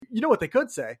you know what they could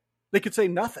say? They could say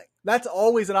nothing. That's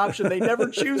always an option they never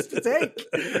choose to take.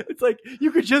 It's like,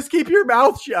 you could just keep your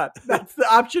mouth shut. That's the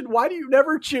option. Why do you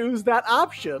never choose that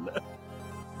option?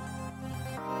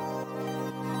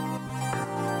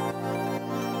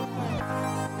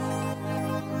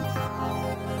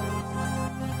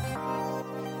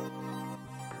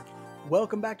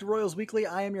 Welcome back to Royals Weekly.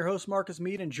 I am your host, Marcus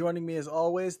Mead, and joining me as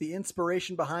always, the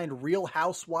inspiration behind Real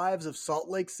Housewives of Salt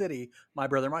Lake City, my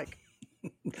brother Mike.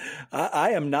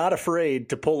 I am not afraid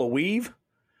to pull a weave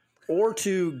or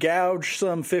to gouge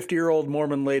some 50-year-old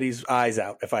Mormon lady's eyes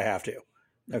out if I have to.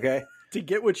 Okay? To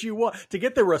get what you want, to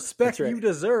get the respect you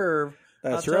deserve.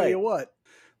 That's I'll tell you what.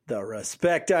 The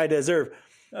respect I deserve.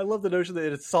 I love the notion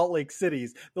that it's Salt Lake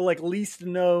City's the least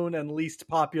known and least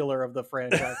popular of the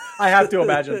franchise. I have to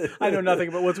imagine. I know nothing,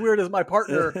 but what's weird is my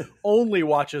partner only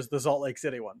watches the Salt Lake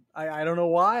City one. I don't know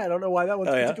why. I don't know why that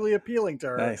one's particularly appealing to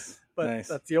her. Nice. But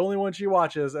that's the only one she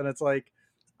watches, and it's like,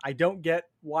 I don't get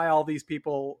why all these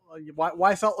people,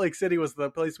 why Salt Lake City was the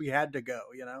place we had to go,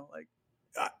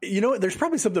 there's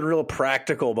probably something real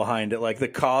practical behind it. Like the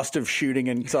cost of shooting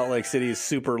in Salt Lake City is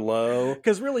super low.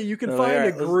 Because really, you can find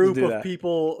a group of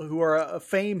people who are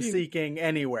fame-seeking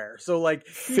anywhere. So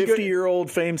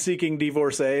 50-year-old fame-seeking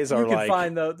divorcees are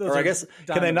find those. Or I guess,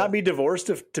 can they not be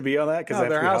divorced to be on that? Because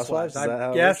they're housewives.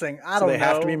 I'm guessing. I don't know. They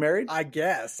have to be married? I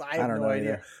guess. I have no idea.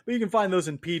 Either. But you can find those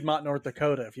in Piedmont, North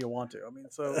Dakota if you want to. I mean,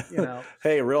 so,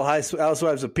 Hey, Real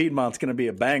Housewives of Piedmont's going to be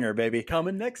a banger, baby.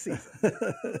 Coming next season.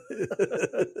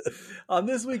 On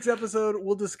this week's episode,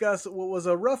 we'll discuss what was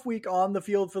a rough week on the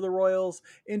field for the Royals,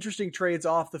 interesting trades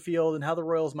off the field, and how the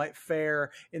Royals might fare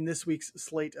in this week's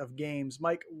slate of games.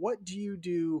 Mike, what do you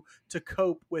do to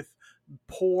cope with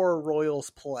poor Royals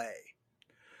play?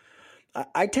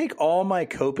 I take all my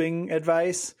coping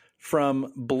advice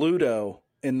from Bluto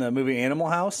in the movie Animal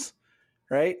House,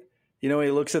 right? He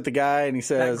looks at the guy and he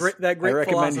says, that great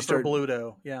philosopher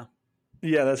Bluto. Yeah.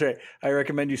 Yeah, that's right. I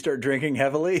recommend you start drinking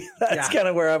heavily. That's kind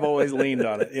of where I've always leaned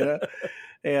on it,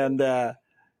 and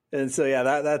so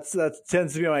that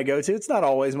tends to be my go-to. It's not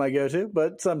always my go-to,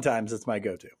 but sometimes it's my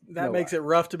go-to. That makes it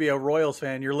rough to be a Royals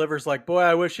fan. Your liver's like, boy,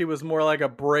 I wish he was more like a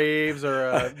Braves or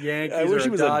a Yankees. I wish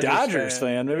he was a Dodgers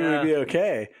fan. Maybe we'd be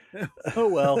okay. Oh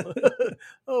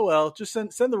well. Just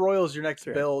send the Royals your next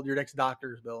bill, your next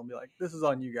doctor's bill, and be like, this is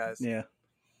on you guys. Yeah.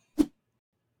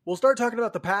 We'll start talking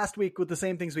about the past week with the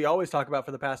same things we always talk about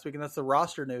for the past week, and that's the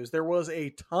roster news. There was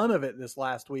a ton of it this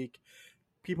last week.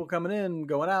 People coming in,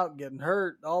 going out, getting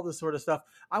hurt, all this sort of stuff.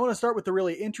 I want to start with the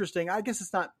really interesting, I guess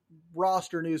it's not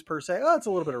roster news per se. Oh, it's a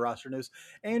little bit of roster news.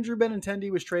 Andrew Benintendi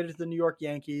was traded to the New York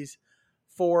Yankees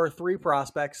for three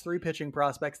pitching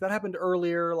prospects. That happened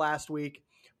earlier last week,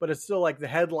 but it's still like the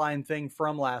headline thing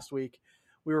from last week.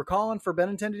 We were calling for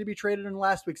Benintendi to be traded in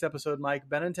last week's episode, Mike.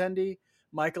 Benintendi,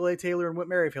 Michael A. Taylor, and Whit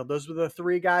Merrifield. Those were the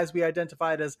three guys we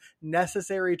identified as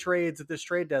necessary trades at this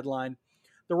trade deadline.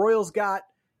 The Royals got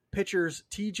pitchers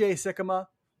TJ Sikkema,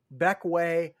 Beck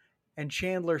Way, and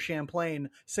Chandler Champlain.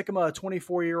 Sikkema, a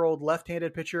 24-year-old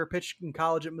left-handed pitcher, pitched in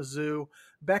college at Mizzou.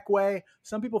 Beck Way,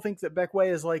 some people think that Beck Way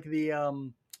is like the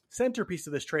centerpiece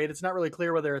of this trade. It's not really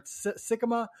clear whether it's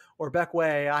Sikkema or Beck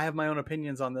Way. I have my own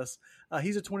opinions on this.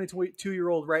 He's a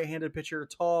 22-year-old right-handed pitcher,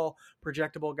 tall,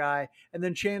 projectable guy. And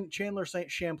then Chandler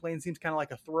Champlain seems kind of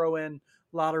like a throw-in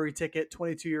lottery ticket,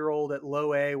 22-year-old at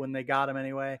low A when they got him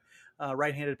anyway.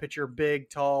 Right-handed pitcher, big,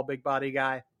 tall, big body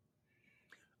guy.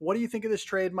 What do you think of this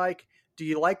trade, Mike? Do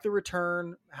you like the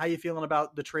return? How are you feeling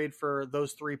about the trade for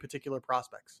those three particular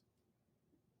prospects?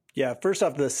 Yeah, first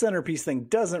off, the centerpiece thing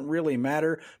doesn't really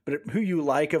matter, but who you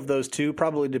like of those two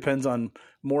probably depends on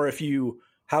more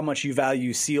how much you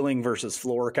value ceiling versus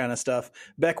floor kind of stuff.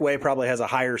 Beck Way probably has a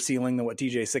higher ceiling than what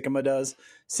TJ Sikkema does.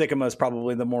 Sikkema is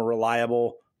probably the more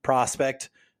reliable prospect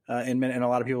in a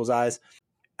lot of people's eyes.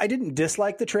 I didn't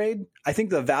dislike the trade. I think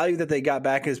the value that they got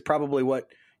back is probably what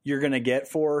you're going to get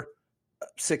for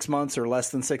 6 months or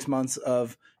less than 6 months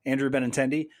of Andrew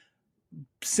Benintendi.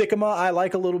 Sikkema I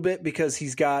like a little bit because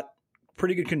he's got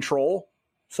pretty good control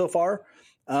so far.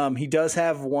 He does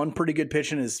have one pretty good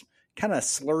pitch in his kind of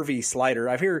slurvy slider.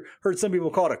 I've heard some people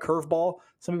call it a curveball.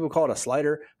 Some people call it a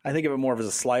slider. I think of it more as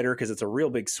a slider because it's a real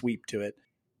big sweep to it.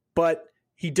 But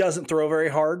he doesn't throw very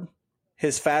hard.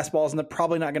 His fastball's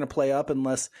probably not going to play up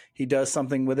unless he does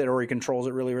something with it or he controls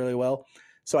it really, really well.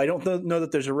 So I don't know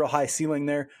that there's a real high ceiling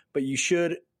there, but you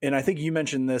should. And I think you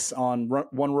mentioned this on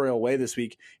One Royal Way this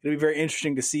week. It'll be very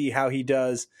interesting to see how he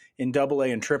does in AA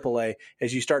and AAA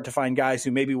as you start to find guys who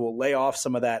maybe will lay off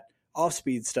some of that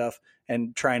off-speed stuff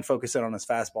and try and focus it on his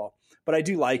fastball. But I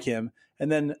do like him.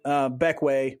 And then Beck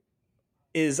Way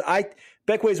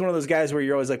Beckway's one of those guys where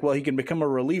you're always like, well, he can become a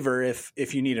reliever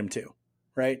if you need him to,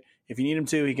 right? If you need him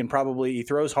to, he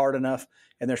throws hard enough,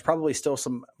 and there's probably still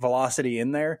some velocity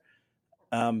in there.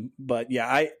 But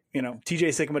yeah, TJ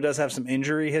Sikkema does have some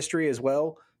injury history as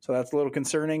well, so that's a little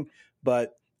concerning.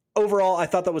 But overall, I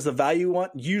thought that was the value one.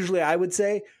 Usually I would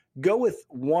say go with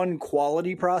one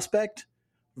quality prospect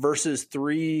versus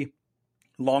 3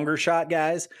 longer shot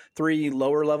guys, 3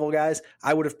 lower level guys.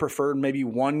 I would have preferred maybe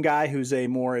one guy who's a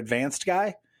more advanced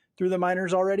guy through the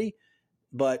minors already,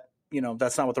 but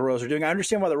that's not what the Royals are doing. I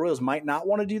understand why the Royals might not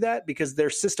want to do that because their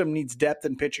system needs depth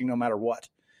in pitching no matter what.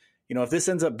 If this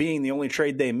ends up being the only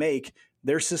trade they make,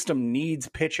 their system needs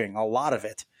pitching, a lot of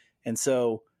it. And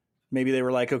so maybe they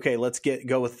were like, okay, let's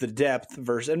go with the depth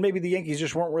and maybe the Yankees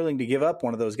just weren't willing to give up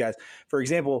one of those guys. For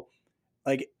example,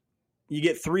 like you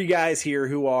get 3 guys here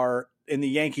who are in the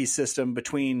Yankees system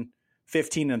between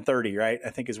 15 and 30, right? I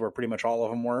think is where pretty much all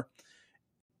of them were.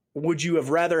 Would you have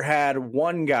rather had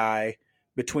one guy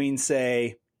between,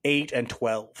 say, 8 and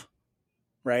 12,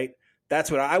 right? That's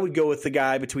what I would go with, the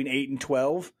guy between 8 and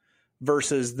 12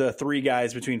 versus the 3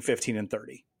 guys between 15 and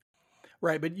 30.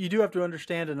 Right, but you do have to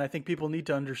understand, and I think people need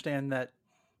to understand that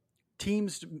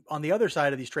teams on the other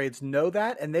side of these trades know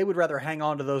that, and they would rather hang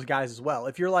on to those guys as well.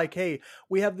 If you're like, hey,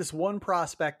 we have this one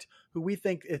prospect who we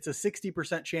think it's a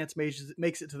 60% chance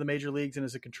makes it to the major leagues and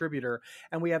is a contributor,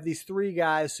 and we have these 3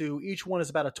 guys who each one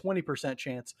is about a 20%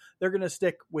 chance, they're going to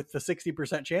stick with the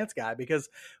 60% chance guy because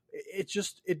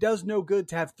it does no good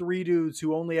to have 3 dudes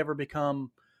who only ever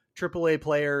become AAA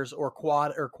players or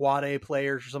quad A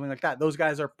players or something like that. Those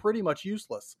guys are pretty much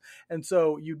useless. And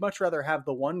so you'd much rather have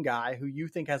the one guy who you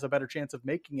think has a better chance of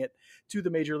making it to the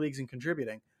major leagues and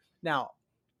contributing. Now,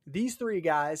 these 3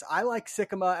 guys, I like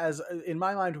Sikkema as, in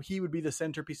my mind, he would be the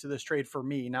centerpiece of this trade for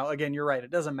me. Now, again, you're right.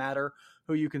 It doesn't matter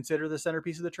who you consider the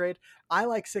centerpiece of the trade. I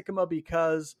like Sikkema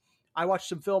because I watched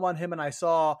some film on him and I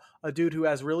saw a dude who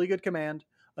has really good command,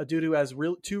 a dude who has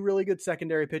 2 really good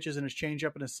secondary pitches in his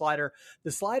changeup and his slider.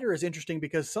 The slider is interesting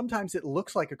because sometimes it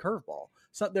looks like a curveball.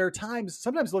 So there are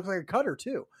sometimes it looks like a cutter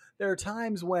too. There are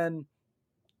times when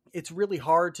it's really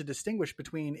hard to distinguish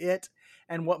between it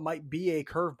and what might be a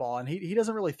curveball. And he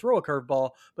doesn't really throw a curveball,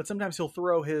 but sometimes he'll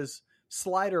throw his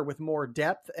slider with more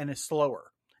depth and is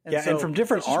slower. And from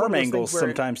different arm angles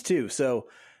sometimes too. So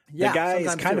the guy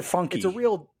is kind of funky.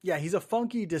 He's a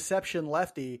funky deception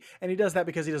lefty, and he does that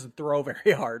because he doesn't throw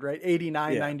very hard, right?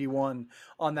 89, 91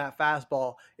 on that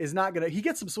fastball is not going to – he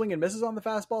gets some swing and misses on the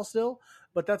fastball still,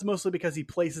 but that's mostly because he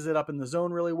places it up in the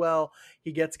zone really well.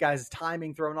 He gets guys'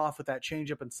 timing thrown off with that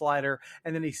changeup and slider,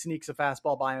 and then he sneaks a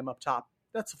fastball by him up top.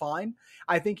 That's fine.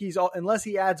 I think unless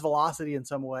he adds velocity in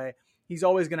some way, he's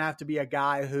always going to have to be a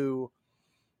guy who –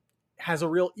 has a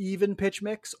real even pitch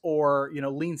mix or,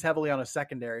 leans heavily on his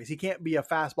secondaries. He can't be a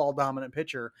fastball dominant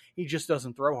pitcher. He just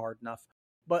doesn't throw hard enough.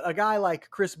 But a guy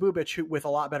like Chris Bubich with a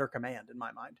lot better command in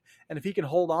my mind. And if he can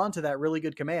hold on to that really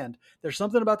good command, there's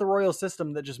something about the Royals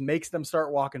system that just makes them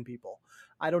start walking people.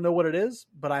 I don't know what it is,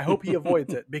 but I hope he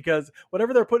avoids it because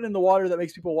whatever they're putting in the water that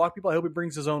makes people walk people, I hope he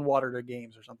brings his own water to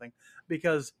games or something.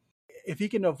 Because if he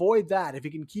can avoid that, if he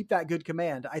can keep that good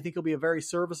command, I think he'll be a very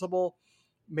serviceable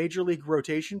major league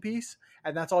rotation piece,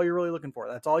 and that's all you're really looking for.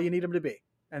 That's all you need him to be.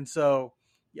 And so,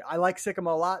 yeah, I like Sikkema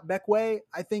a lot. Beckway,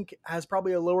 I think, has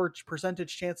probably a lower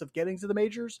percentage chance of getting to the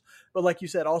majors, but like you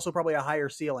said, also probably a higher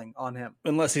ceiling on him.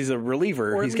 Unless he's a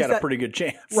reliever, he's got a pretty good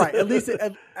chance. Right, at least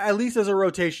as a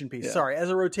rotation piece. Yeah. Sorry, as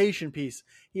a rotation piece,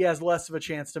 he has less of a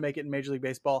chance to make it in Major League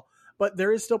Baseball. But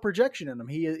there is still projection in him.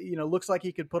 He, looks like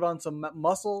he could put on some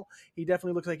muscle. He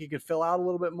definitely looks like he could fill out a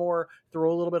little bit more,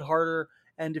 throw a little bit harder.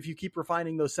 And if you keep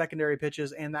refining those secondary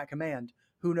pitches and that command,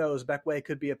 who knows? Beckway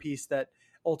could be a piece that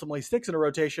ultimately sticks in a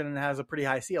rotation and has a pretty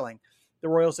high ceiling. The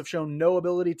Royals have shown no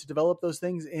ability to develop those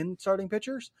things in starting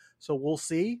pitchers, so we'll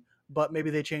see. But maybe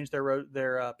they change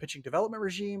their pitching development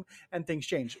regime and things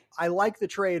change. I like the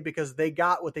trade because they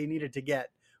got what they needed to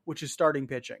get, which is starting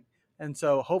pitching. And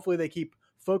so hopefully they keep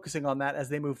focusing on that as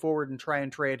they move forward and try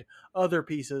and trade other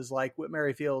pieces like Whit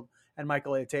Merrifield and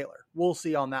Michael A. Taylor. We'll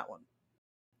see on that one.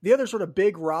 The other sort of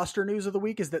big roster news of the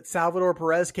week is that Salvador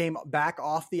Perez came back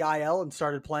off the IL and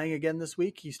started playing again this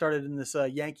week. He started in this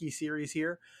Yankee series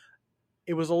here.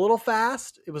 It was a little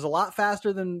fast. It was a lot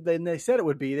faster than they said it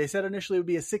would be. They said initially it would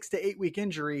be a 6 to 8 week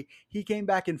injury. He came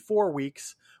back in 4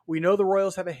 weeks. We know the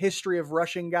Royals have a history of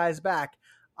rushing guys back.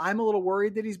 I'm a little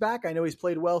worried that he's back. I know he's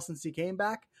played well since he came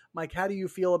back. Mike, how do you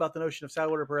feel about the notion of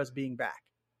Salvador Perez being back?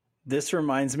 This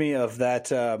reminds me of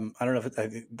that, I don't know if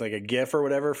it's like a GIF or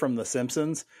whatever from The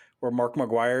Simpsons where Mark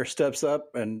McGuire steps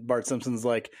up and Bart Simpson's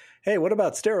like, hey, what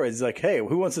about steroids? He's like, hey,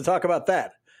 who wants to talk about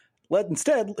that?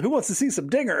 Instead, who wants to see some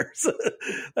dingers?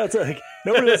 That's like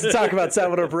nobody wants to talk about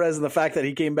Salvador Perez and the fact that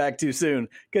he came back too soon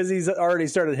because he's already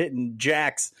started hitting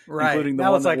jacks, including the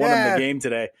one that won him the game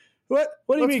today. What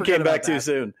do you mean came back too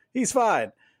soon? He's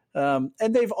fine. And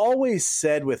they've always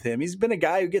said with him, he's been a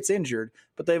guy who gets injured,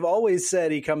 but they've always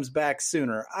said he comes back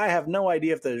sooner. I have no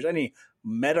idea if there's any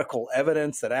medical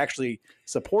evidence that actually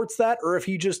supports that, or if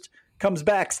he just comes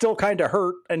back still kind of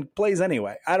hurt and plays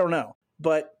anyway. I don't know,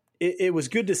 but it was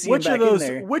good to see him back in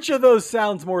there. Which of those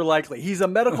sounds more likely? He's a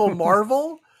medical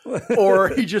marvel, or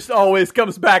he just always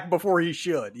comes back before he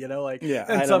should,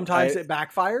 and sometimes it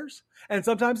backfires and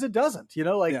sometimes it doesn't,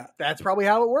 that's probably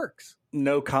how it works.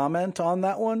 No comment on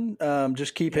that one.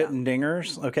 Just keep hitting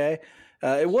dingers. Okay.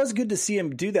 It was good to see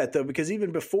him do that though, because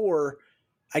even before,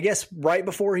 I guess right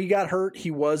before he got hurt, he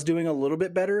was doing a little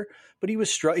bit better, but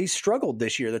he struggled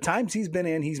this year. The times he's been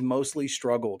in, he's mostly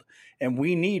struggled, and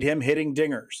we need him hitting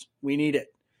dingers. We need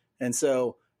it. And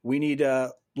so we need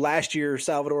last year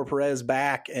Salvador Perez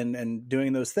back and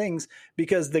doing those things,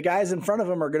 because the guys in front of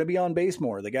him are going to be on base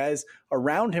more. The guys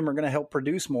around him are going to help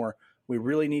produce more. We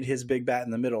really need his big bat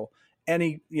in the middle. And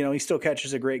he still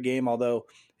catches a great game, although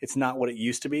it's not what it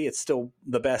used to be. It's still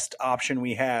the best option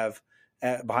we have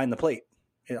behind the plate,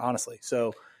 honestly.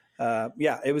 So,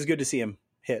 it was good to see him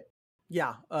hit.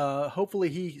 Yeah. Hopefully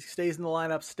he stays in the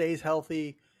lineup, stays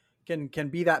healthy, can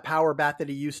be that power bat that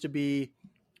he used to be,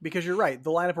 because you're right.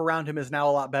 The lineup around him is now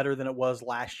a lot better than it was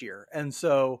last year. And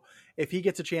so if he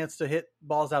gets a chance to hit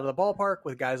balls out of the ballpark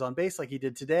with guys on base like he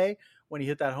did today, when he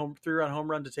hit that 3-run home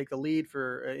run to take the lead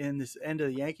in this end of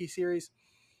the Yankee series,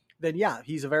 then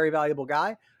he's a very valuable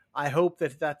guy. I hope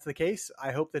that that's the case.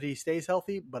 I hope that he stays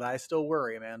healthy, but I still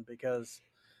worry, man, because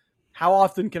how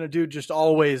often can a dude just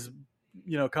always,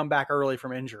 come back early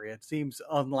from injury? It seems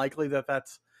unlikely that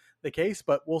that's the case,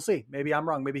 but we'll see. Maybe I'm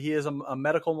wrong. Maybe he is a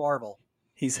medical marvel.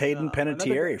 He's Hayden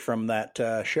Panettiere from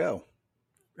that show.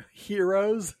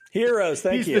 Heroes. Thank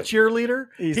you. He's the cheerleader.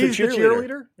 He's the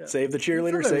cheerleader. Yeah. Save the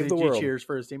cheerleader, save the world. Cheers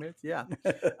for his teammates. Yeah.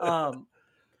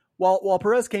 While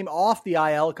Perez came off the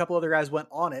IL, a couple other guys went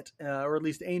on it, or at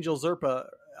least Angel Zerpa,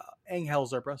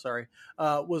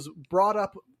 was brought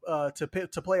up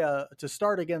to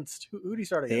start against who did he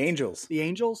start against? The Angels. The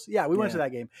Angels. Yeah, we went to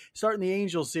that game. Starting the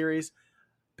Angels series.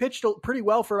 Pitched pretty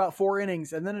well for about 4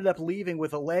 innings and then ended up leaving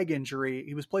with a leg injury.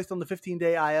 He was placed on the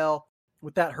 15-day IL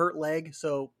with that hurt leg,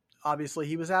 so obviously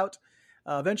he was out.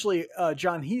 Eventually,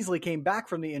 John Heasley came back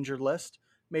from the injured list,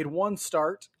 made 1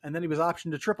 start, and then he was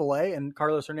optioned to AAA, and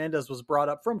Carlos Hernandez was brought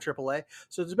up from AAA.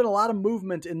 So there's been a lot of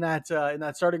movement in that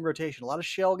starting rotation, a lot of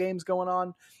shell games going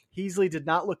on. Heasley did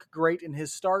not look great in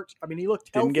his start. I mean, he looked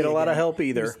healthy. Didn't get a lot of help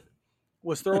either.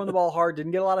 Was throwing the ball hard,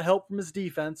 didn't get a lot of help from his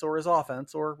defense or his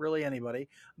offense or really anybody.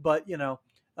 But,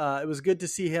 it was good to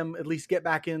see him at least get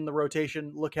back in the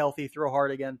rotation, look healthy, throw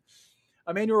hard again.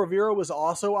 Emmanuel Rivera was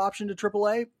also optioned to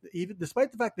AAA, even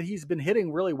despite the fact that he's been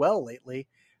hitting really well lately.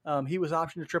 He was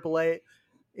optioned to AAA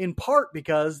in part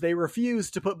because they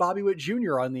refused to put Bobby Witt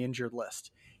Jr. on the injured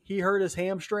list. He hurt his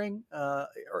hamstring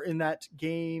or in that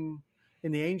game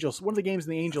in the Angels, one of the games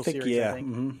in the Angels series, I think.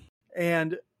 Mm-hmm.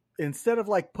 And instead of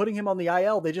putting him on the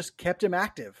IL, they just kept him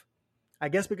active. I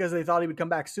guess because they thought he would come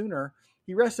back sooner.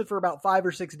 He rested for about 5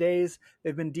 or 6 days.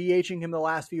 They've been DHing him the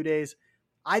last few days.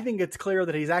 I think it's clear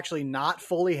that he's actually not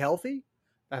fully healthy.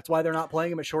 That's why they're not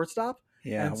playing him at shortstop.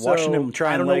 Yeah, and watching him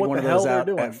try and leg one of those out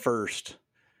doing. at first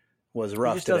was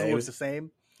rough. He just today. doesn't look the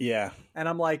same. Yeah. And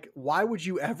I'm like, why would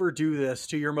you ever do this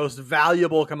to your most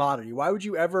valuable commodity? Why would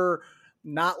you ever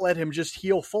not let him just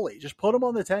heal fully? Just put him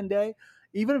on the 10-day.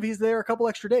 Even if he's there a couple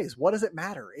extra days, what does it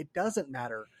matter? It doesn't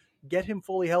matter. Get him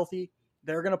fully healthy.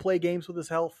 They're going to play games with his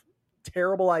health.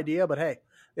 Terrible idea, but hey,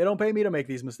 they don't pay me to make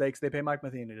these mistakes. They pay Mike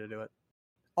Matheny to do it.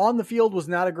 On the field was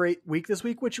not a great week this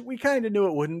week, which we kind of knew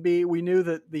it wouldn't be. We knew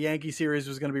that the Yankee series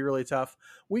was going to be really tough.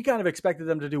 We kind of expected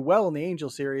them to do well in the Angel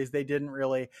series. They didn't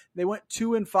really. They went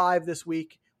 2-5 this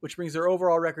week, which brings their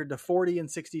overall record to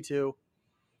 40-62.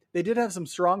 They did have some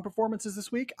strong performances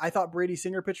this week. I thought Brady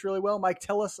Singer pitched really well. Mike,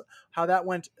 tell us how that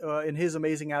went in his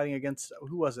amazing outing against,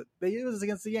 who was it? It was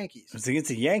against the Yankees. It was against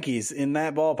the Yankees in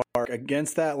that ballpark,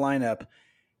 against that lineup.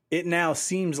 It now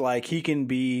seems like he can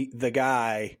be the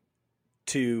guy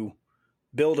to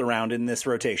build around in this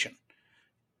rotation.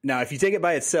 Now, if you take it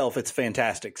by itself, it's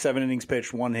fantastic. 7 innings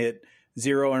pitched, 1 hit,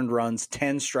 0 earned runs,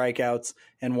 10 strikeouts,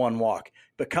 and 1 walk.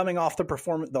 But coming off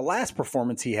the last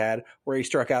performance he had, where he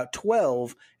struck out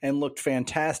 12 and looked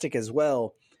fantastic as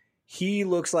well, he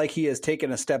looks like he has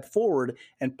taken a step forward.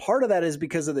 And part of that is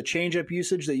because of the changeup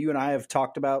usage that you and I have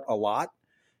talked about a lot.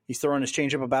 He's throwing his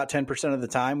changeup about 10% of the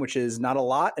time, which is not a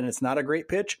lot, and it's not a great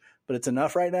pitch, but it's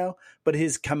enough right now. But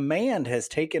his command has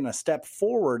taken a step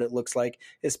forward, it looks like,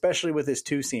 especially with his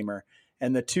two-seamer.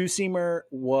 And the two-seamer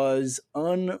was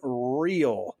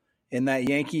unreal in that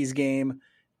Yankees game.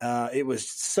 It was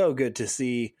so good to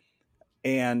see.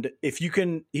 And if you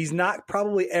can, he's not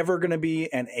probably ever going to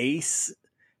be an ace,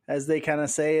 as they kind of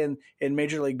say in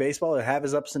Major League Baseball. He'll have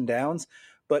his ups and downs,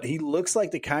 but he looks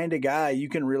like the kind of guy you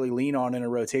can really lean on in a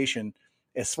rotation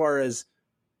as far as,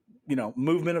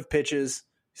 movement of pitches,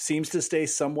 seems to stay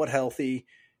somewhat healthy.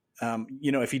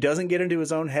 If he doesn't get into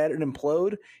his own head and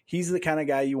implode, he's the kind of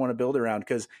guy you want to build around,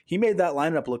 because he made that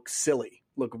lineup look silly,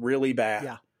 look really bad.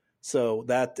 Yeah. So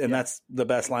that's the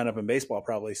best lineup in baseball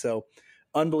probably. So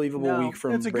unbelievable week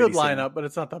from It's a Brady good Singer. lineup, but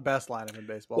it's not the best lineup in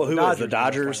baseball. Well, who is the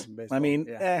Dodgers? I mean,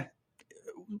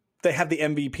 they have the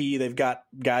MVP. They've got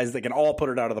guys that can all put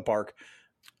it out of the park.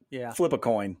 Yeah. Flip a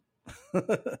coin.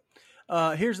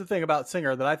 Here's the thing about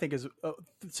Singer that I think is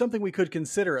something we could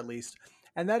consider at least,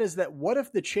 and that is that what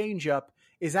if the changeup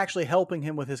is actually helping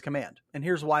him with his command? And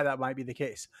here's why that might be the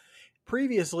case.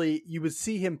 Previously, you would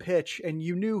see him pitch, and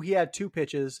you knew he had two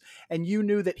pitches, and you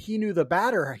knew that he knew the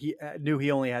batter knew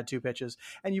he only had two pitches,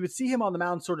 and you would see him on the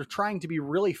mound sort of trying to be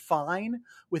really fine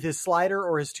with his slider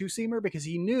or his two-seamer, because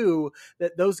he knew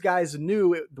that those guys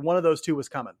knew one of those two was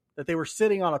coming, that they were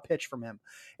sitting on a pitch from him.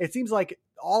 It seems like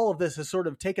all of this has sort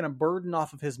of taken a burden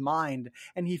off of his mind,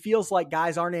 and he feels like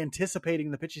guys aren't anticipating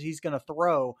the pitches he's going to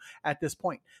throw at this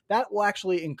point. That will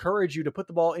actually encourage you to put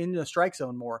the ball in the strike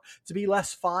zone more, to be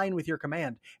less fine with your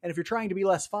command. And if you're trying to be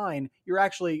less fine, you're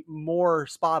actually more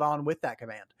spot on with that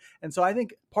command. And so I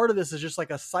think part of this is just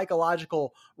like a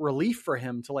psychological relief for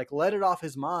him to like let it off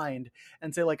his mind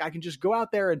and say, like, I can just go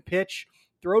out there and pitch,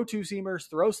 throw two-seamers,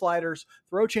 throw sliders,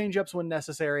 throw changeups when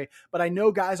necessary, but I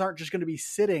know guys aren't just going to be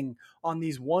sitting on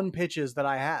these one pitches that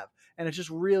I have. And it's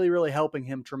just really, really helping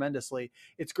him tremendously.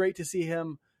 It's great to see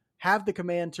him have the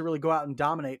command to really go out and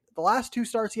dominate. The last two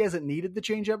starts, he hasn't needed the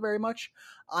changeup very much.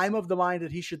 I'm of the mind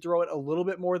that he should throw it a little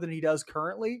bit more than he does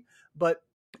currently, but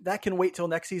that can wait till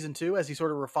next season too, as he sort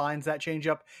of refines that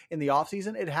changeup in the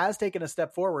offseason. It has taken a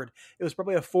step forward. It was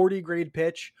probably a 40 grade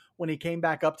pitch when he came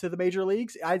back up to the major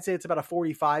leagues. I'd say it's about a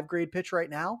 45 grade pitch right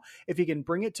now. If he can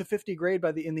bring it to 50 grade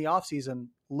in the offseason,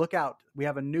 look out. We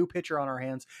have a new pitcher on our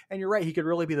hands. And you're right, he could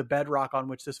really be the bedrock on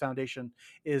which this foundation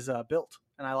is built.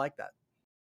 And I like that.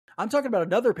 I'm talking about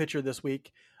another pitcher this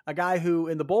week, a guy who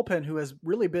in the bullpen who has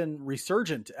really been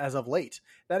resurgent as of late.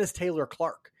 That is Taylor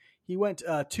Clark. He went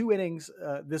 2 innings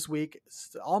this week,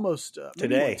 almost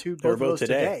today. Both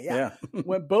today. Yeah.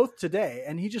 Went both today.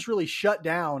 And he just really shut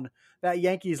down that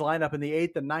Yankees lineup in the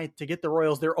 8th and 9th to get the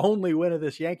Royals their only win of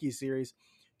this Yankees series.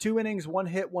 2 innings, 1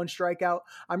 hit, 1 strikeout.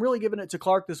 I'm really giving it to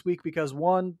Clark this week because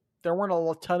 1, there weren't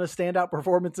a ton of standout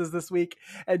performances this week.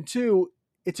 And 2,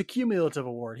 it's a cumulative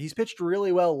award. He's pitched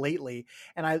really well lately.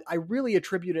 And I really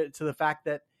attribute it to the fact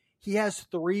that he has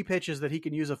 3 pitches that he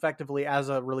can use effectively as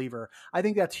a reliever. I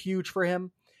think that's huge for him.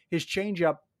 His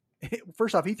changeup,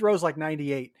 first off, he throws like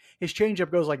 98. His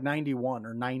changeup goes like 91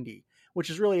 or 90, which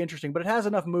is really interesting, but it has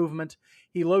enough movement.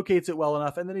 He locates it well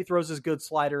enough, and then he throws his good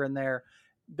slider in there.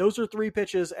 Those are 3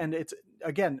 pitches, and it's,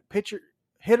 again,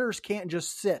 hitters can't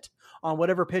just sit on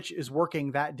whatever pitch is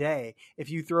working that day if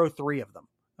you throw 3 of them.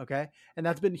 Okay. And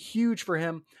that's been huge for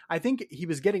him. I think he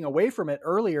was getting away from it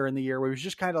earlier in the year where he was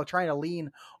just kind of trying to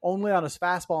lean only on his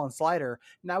fastball and slider.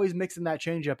 Now he's mixing that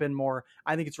changeup in more.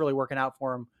 I think it's really working out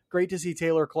for him. Great to see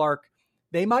Taylor Clark.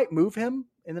 They might move him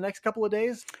in the next couple of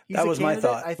days. That was my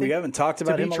thought. I think we haven't talked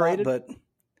about him a lot, but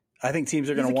I think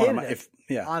teams are going to want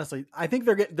him. Honestly, I think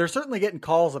they're certainly getting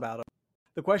calls about him.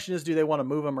 The question is, do they want to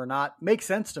move him or not? Makes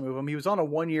sense to move him. He was on a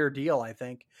 1-year deal, I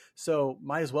think. So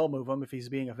might as well move him if he's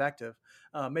being effective.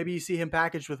 Maybe you see him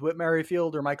packaged with Whit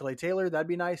Merrifield or Michael A. Taylor. That'd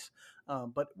be nice.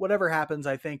 But whatever happens,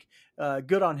 I think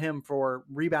good on him for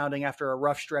rebounding after a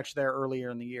rough stretch there earlier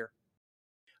in the year.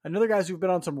 Another guys who've been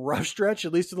on some rough stretch,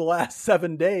 at least for the last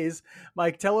 7 days.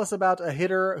 Mike, tell us about a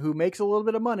hitter who makes a little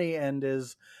bit of money and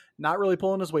is not really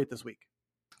pulling his weight this week.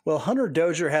 Well, Hunter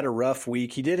Dozier had a rough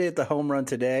week. He did hit the home run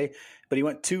today, but he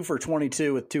went 2 for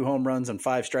 22 with 2 home runs and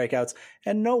 5 strikeouts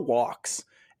and no walks.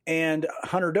 And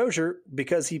Hunter Dozier,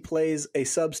 because he plays a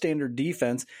substandard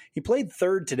defense, he played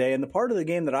third today. And the part of the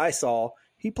game that I saw,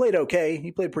 he played okay.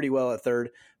 He played pretty well at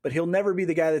third, but he'll never be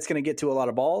the guy that's going to get to a lot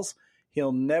of balls.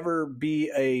 He'll never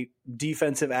be a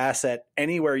defensive asset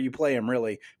anywhere you play him,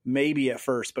 really. Maybe at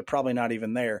first, but probably not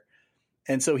even there.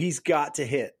 And so he's got to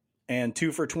hit. And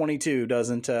 2 for 22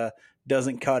 doesn't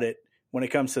cut it when it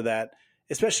comes to that,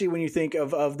 especially when you think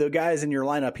of the guys in your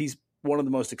lineup. He's one of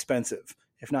the most expensive,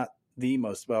 if not the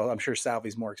most. Well, I'm sure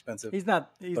Salvi's more expensive. He's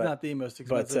not the most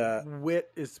expensive. Witt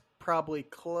is probably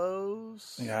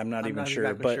close. Yeah, I'm not sure,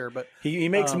 exactly but he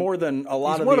makes more than a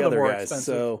lot of the other guys. Expensive.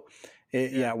 So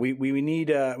we need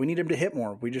him to hit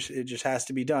more. It just has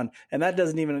to be done, and that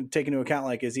doesn't even take into account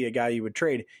like, is he a guy you would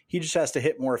trade? He just has to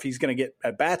hit more if he's going to get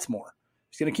at bats more.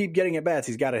 He's going to keep getting at bats.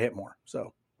 He's got to hit more.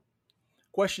 So.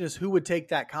 Question is, who would take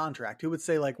that contract? Who would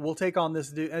say, like, we'll take on this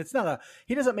dude? And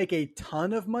he doesn't make a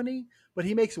ton of money, but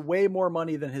he makes way more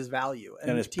money than his value.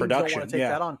 And his teams production. Don't want to take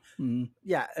that on. Mm-hmm.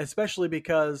 Yeah, especially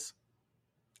because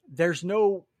there's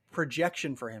no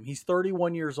projection for him. He's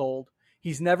 31 years old.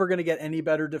 He's never going to get any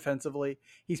better defensively.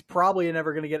 He's probably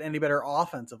never going to get any better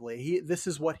offensively. This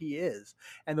is what he is.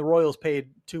 And the Royals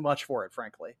paid too much for it,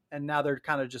 frankly. And now they're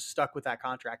kind of just stuck with that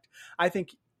contract. I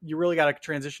think you really got to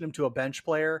transition him to a bench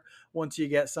player once you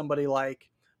get somebody like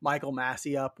Michael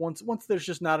Massey up. Once there's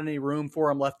just not any room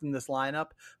for him left in this lineup,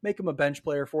 make him a bench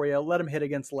player for you. Let him hit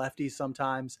against lefties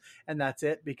sometimes, and that's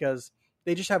it, because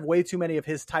they just have way too many of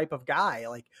his type of guy,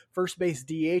 like first base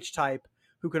DH type,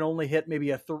 who can only hit maybe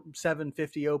a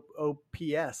 750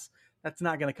 OPS. That's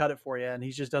not going to cut it for you, and he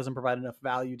just doesn't provide enough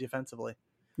value defensively.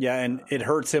 Yeah, and it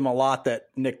hurts him a lot that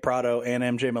Nick Pratto and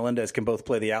MJ Melendez can both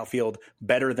play the outfield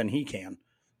better than he can.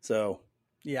 So,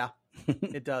 yeah,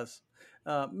 it does.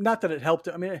 Not that it helped.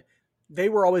 I mean, they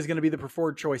were always going to be the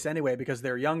preferred choice anyway, because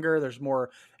they're younger. There's more,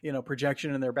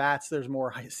 projection in their bats. There's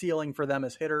more ceiling for them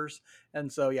as hitters.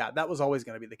 And so, yeah, that was always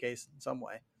going to be the case in some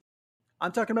way.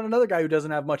 I'm talking about another guy who doesn't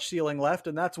have much ceiling left,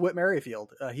 and that's Whit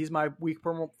Merrifield. He's my weak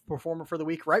performer for the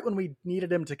week, right when we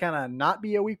needed him to kind of not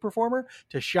be a weak performer,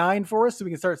 to shine for us so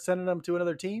we can start sending him to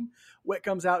another team. Whit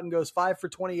comes out and goes 5 for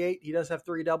 28. He does have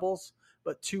 3 doubles,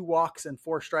 but 2 walks and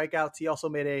 4 strikeouts. He also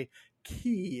made a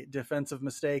key defensive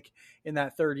mistake in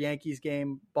that third Yankees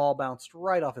game. Ball bounced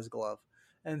right off his glove.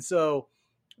 And so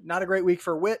not a great week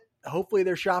for Whit. Hopefully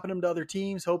they're shopping him to other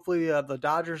teams. Hopefully the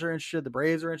Dodgers are interested. The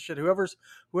Braves are interested.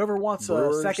 Whoever wants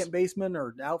Brewers. A second baseman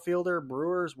or outfielder,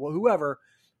 Brewers, whoever.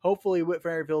 Hopefully Whit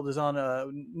Merrifield is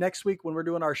on next week when we're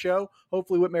doing our show.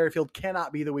 Hopefully Whit Merrifield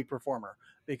cannot be the weak performer,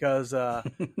 because I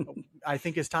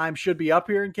think his time should be up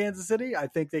here in Kansas City. I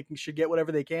think they should get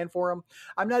whatever they can for him.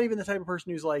 I'm not even the type of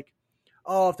person who's like,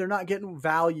 oh, if they're not getting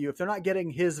value, if they're not getting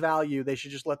his value, they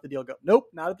should just let the deal go. Nope,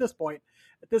 not at this point.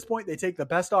 At this point, they take the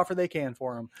best offer they can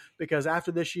for him, because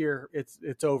after this year,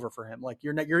 it's over for him. Like,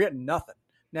 you're getting nothing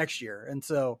next year, and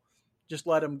so just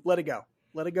let it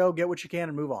go, get what you can,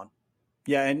 and move on.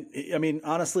 Yeah, and I mean,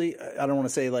 honestly, I don't want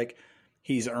to say like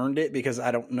he's earned it, because I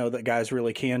don't know that guys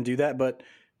really can do that, but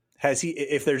has he?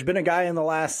 If there's been a guy in the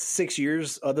last 6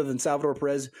 years other than Salvador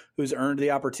Perez who's earned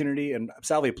the opportunity, and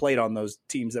Salvi played on those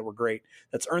teams that were great,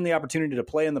 that's earned the opportunity to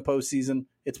play in the postseason,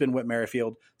 it's been Whit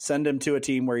Merrifield. Send him to a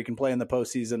team where he can play in the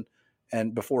postseason,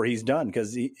 and before he's done,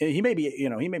 because he may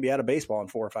be out of baseball in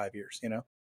 4 or 5 years.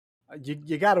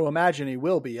 You got to imagine he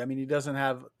will be. I mean, he doesn't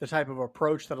have the type of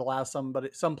approach that allows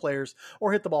some players,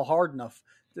 or hit the ball hard enough,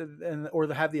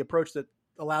 or have the approach that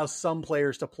allows some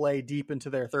players to play deep into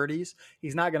their 30s.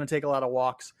 He's not going to take a lot of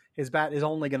walks. His bat is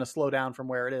only going to slow down from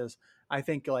where it is. I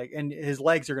think and his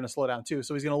legs are going to slow down too.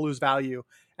 So he's going to lose value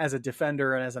as a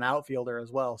defender and as an outfielder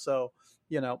as well. So,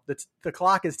 the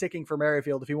clock is ticking for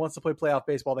Merrifield. If he wants to play playoff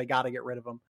baseball, they got to get rid of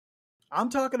him. I'm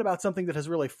talking about something that has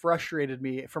really frustrated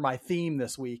me for my theme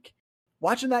this week.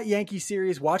 Watching that Yankee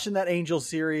series, watching that Angels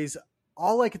series,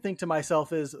 all I could think to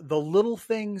myself is the little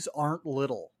things aren't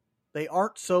little. They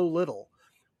aren't so little.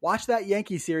 Watch that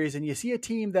Yankee series and you see a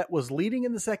team that was leading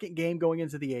in the second game going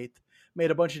into the 8th,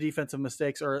 made a bunch of defensive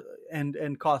mistakes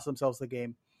and cost themselves the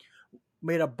game.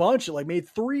 Made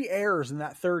 3 errors in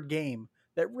that third game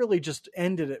that really just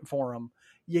ended it for them.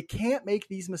 You can't make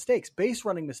these mistakes. Base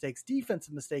running mistakes,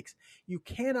 defensive mistakes. You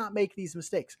cannot make these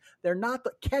mistakes. They're not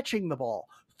catching the ball,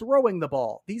 throwing the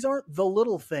ball. These aren't the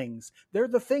little things. They're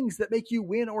the things that make you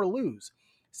win or lose.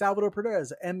 Salvador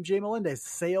Perez, MJ Melendez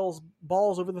sails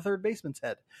balls over the third baseman's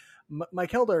head.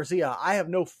 Maikel Garcia, I have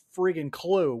no friggin'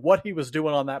 clue what he was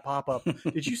doing on that pop-up.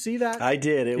 Did you see that? I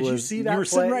did. Did you see that? You were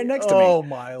play? sitting right next to me. Oh,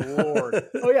 my Lord.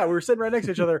 Oh, yeah, we were sitting right next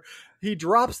to each other. He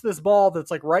drops this ball that's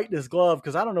like right in his glove,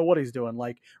 because I don't know what he's doing.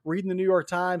 Like reading the New York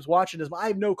Times, watching I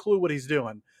have no clue what he's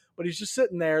doing. But he's just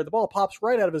sitting there. The ball pops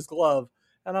right out of his glove.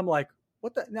 And I'm like,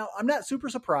 what the? Now, I'm not super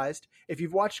surprised. If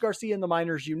you've watched Garcia in the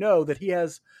minors, you know that he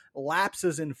has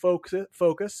lapses in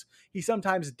focus. He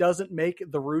sometimes doesn't make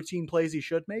the routine plays he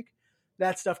should make.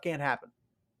 That stuff can't happen.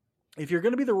 If you're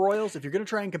going to be the Royals, if you're going to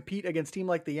try and compete against a team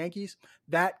like the Yankees,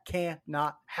 that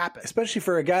cannot happen. Especially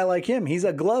for a guy like him. He's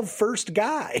a glove first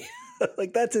guy.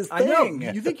 Like that's his I thing.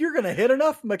 know. You think you're going to hit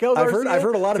enough, Miguel Garcia? I've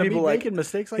heard a lot of people making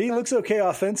mistakes like he that. looks okay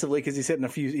offensively because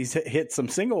he's hit some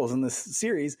singles in this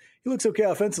series. He looks okay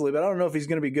offensively, but I don't know if he's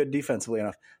going to be good defensively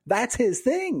enough. That's his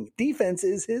thing. Defense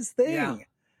is his thing.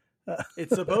 Yeah.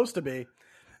 It's supposed to be.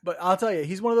 But I'll tell you,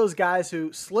 he's one of those guys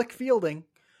who slick fielding,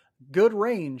 good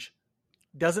range,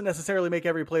 doesn't necessarily make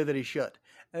every play that he should.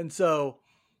 And so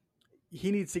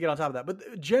he needs to get on top of that.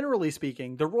 But generally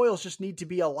speaking, the Royals just need to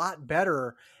be a lot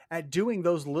better at doing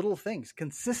those little things.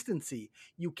 Consistency.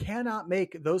 You cannot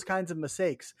make those kinds of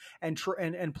mistakes and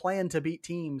plan to beat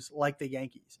teams like the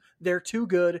Yankees. They're too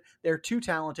good. They're too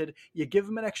talented. You give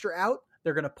them an extra out,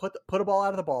 they're going to put a ball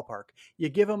out of the ballpark. You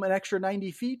give them an extra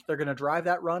 90 feet, they're going to drive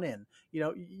that run in.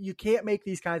 You can't make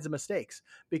these kinds of mistakes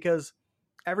because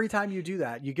every time you do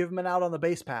that, you give them an out on the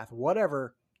base path,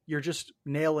 whatever, you're just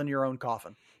nailing your own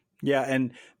coffin. Yeah,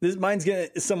 and mine's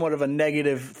somewhat of a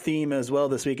negative theme as well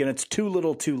this week, and it's too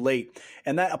little too late.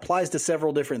 And that applies to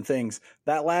several different things.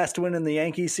 That last win in the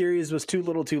Yankee series was too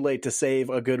little too late to save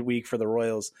a good week for the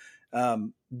Royals. But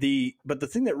the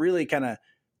thing that really kind of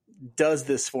does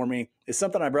this for me is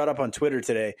something I brought up on Twitter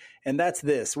today, and that's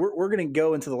this. We're going to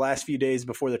go into the last few days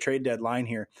before the trade deadline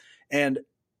here. And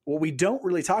what we don't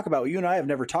really talk about, what you and I have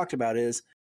never talked about, is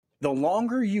the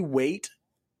longer you wait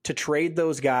to trade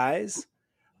those guys,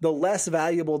 the less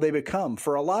valuable they become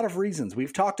for a lot of reasons.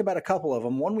 We've talked about a couple of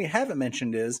them. One we haven't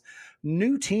mentioned is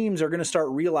new teams are going to start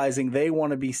realizing they want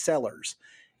to be sellers.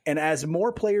 And as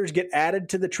more players get added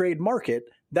to the trade market,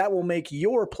 that will make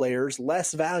your players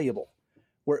less valuable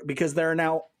because there are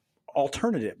now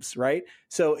alternatives, right?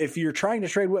 So if you're trying to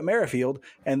trade Whit Merrifield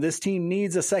and this team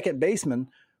needs a second baseman,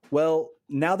 well,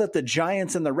 now that the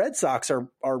Giants and the Red Sox are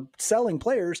selling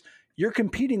players, you're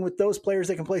competing with those players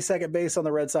that can play second base on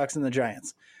the Red Sox and the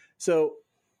Giants. So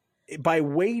by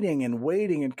waiting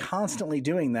and constantly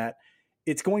doing that,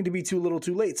 it's going to be too little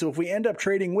too late. So if we end up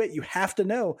trading Whit, you have to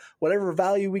know whatever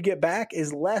value we get back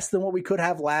is less than what we could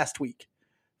have last week.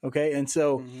 Okay. And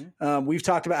so we've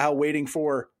talked about how waiting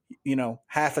for,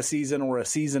 half a season or a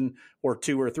season or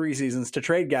 2 or 3 seasons to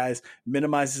trade guys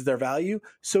minimizes their value.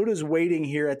 So does waiting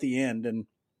here at the end. And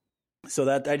so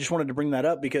that I just wanted to bring that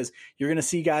up because you're going to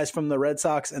see guys from the Red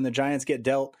Sox and the Giants get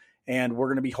dealt, and we're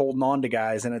going to be holding on to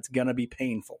guys, and it's going to be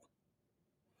painful.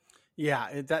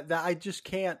 Yeah, that I just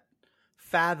can't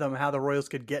fathom how the Royals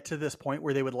could get to this point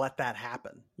where they would let that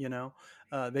happen.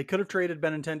 They could have traded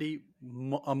Benintendi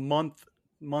a month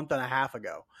and a half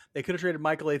ago. They could have traded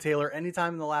Michael A. Taylor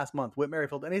anytime in the last month. Whit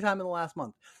Merrifield anytime in the last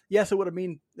month. Yes, it would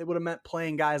have meant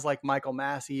playing guys like Michael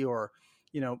Massey or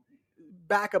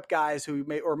backup guys who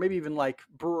or maybe even like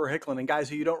Brewer Hicklin and guys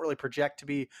who you don't really project to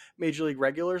be major league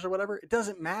regulars or whatever. It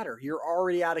doesn't matter. You're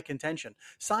already out of contention.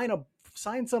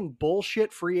 Sign some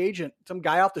bullshit free agent, some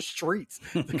guy off the streets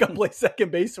to come play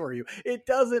second base for you. It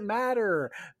doesn't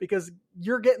matter because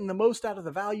you're getting the most out of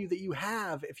the value that you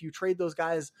have if you trade those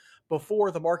guys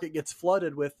before the market gets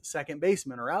flooded with second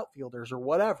basemen or outfielders or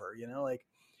whatever.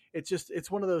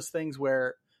 It's one of those things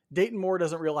where Dayton Moore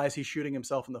doesn't realize he's shooting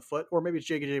himself in the foot, or maybe it's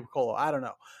JJ Picollo. I don't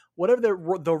know. Whatever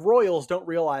the Royals don't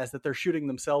realize that they're shooting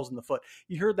themselves in the foot.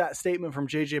 You heard that statement from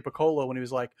JJ Picollo when he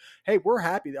was like, "Hey, we're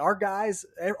happy. Our guys,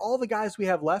 all the guys we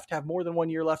have left have more than 1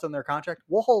 year left on their contract.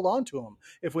 We'll hold on to them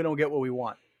if we don't get what we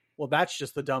want." Well, that's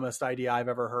just the dumbest idea I've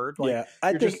ever heard. What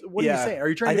are you saying? Are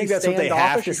you trying to be that's what they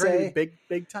have to say.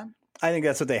 Big time? I think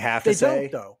that's what they have to say. They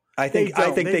don't, though. I think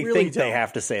they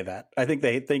have to say that. I think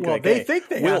they think they think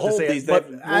they have to say these, it, but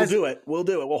we'll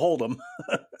do it. We'll hold them.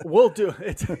 We'll do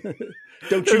it.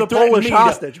 Don't you the Polish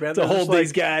hostage, man? To hold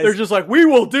these guys. They're just like, we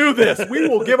will do this. We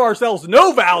will give ourselves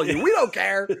no value. We don't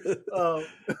care.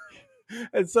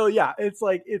 And so, yeah, it's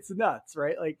like, it's nuts,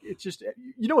 right? Like, it's just,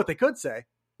 what they could say?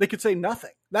 They could say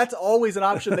nothing. That's always an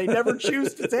option they never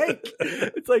choose to take.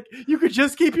 It's like, you could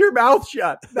just keep your mouth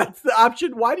shut. That's the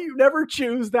option. Why do you never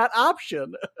choose that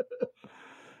option?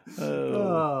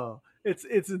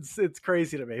 It's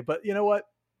crazy to me. But you know what?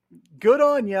 Good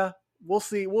on you. We'll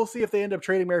see. We'll see if they end up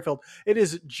trading Merrifield. It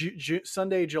is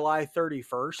Sunday, July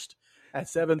 31st at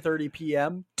 7:30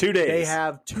 p.m. 2 days. They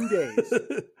have 2 days.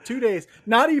 2 days.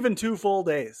 Not even 2 full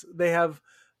days. They have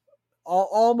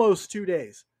almost 2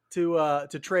 days to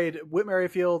trade Whit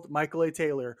Merrifield, Michael A.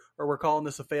 Taylor, or we're calling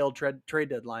this a failed trade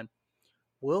deadline.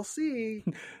 We'll see.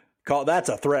 That's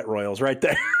a threat, Royals, right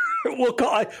there. We'll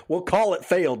call it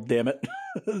failed. Damn it!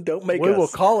 Don't make us. We will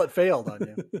call it failed on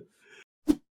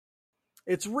you.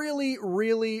 It's really,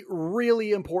 really,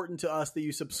 really important to us that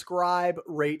you subscribe,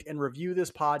 rate, and review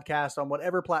this podcast on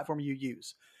whatever platform you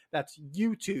use. That's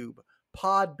YouTube,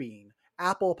 Podbean,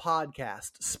 Apple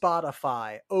Podcast,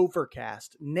 Spotify,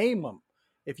 Overcast, name them.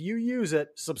 If you use it,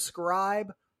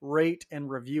 subscribe, rate, and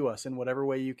review us in whatever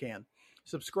way you can.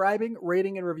 Subscribing,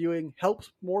 rating, and reviewing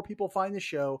helps more people find the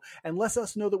show and lets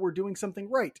us know that we're doing something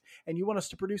right and you want us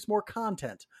to produce more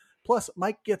content. Plus,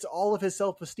 Mike gets all of his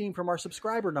self-esteem from our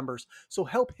subscriber numbers, so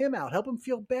help him out. Help him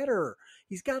feel better.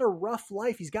 He's got a rough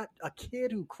life. He's got a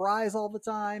kid who cries all the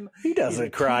time. He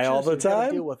doesn't cry all the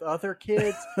time. Deal with other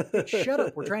kids. Shut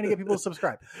up. We're trying to get people to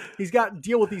subscribe. He's got to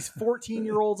deal with these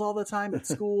 14-year-olds all the time at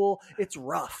school. It's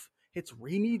rough.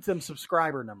 He needs them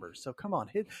subscriber numbers. So come on,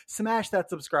 smash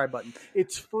that subscribe button.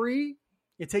 It's free.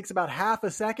 It takes about half a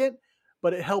second,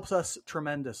 but it helps us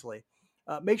tremendously.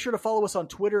 Make sure to follow us on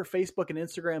Twitter, Facebook, and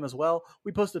Instagram as well.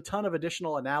 We post a ton of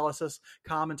additional analysis,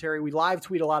 commentary. We live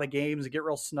tweet a lot of games and get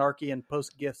real snarky and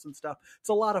post GIFs and stuff. It's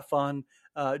a lot of fun.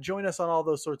 Join us on all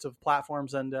those sorts of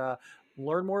platforms and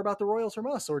learn more about the Royals from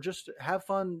us, or just have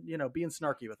fun, being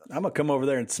snarky with us. I'm going to come over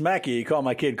there and smack you. You call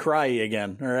my kid Cryy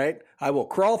again, all right? I will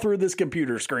crawl through this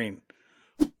computer screen.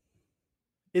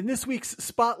 In this week's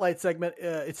Spotlight segment,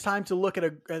 it's time to look at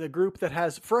a group that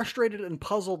has frustrated and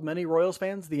puzzled many Royals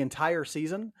fans the entire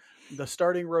season, the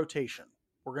starting rotation.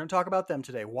 We're going to talk about them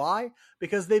today. Why?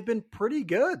 Because they've been pretty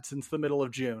good since the middle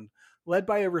of June. Led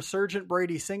by a resurgent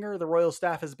Brady Singer, the Royals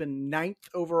staff has been 9th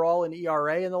overall in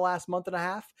ERA in the last month and a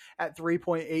half at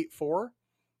 3.84.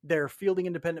 Their fielding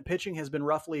independent pitching has been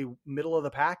roughly middle of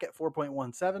the pack at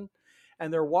 4.17.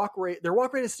 And their walk rate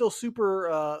is still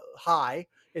super high.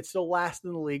 It's still last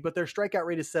in the league, but their strikeout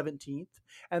rate is 17th,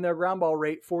 and their ground ball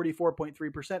rate,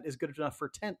 44.3%, is good enough for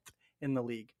 10th in the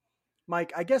league.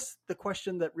 Mike, I guess the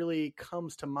question that really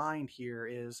comes to mind here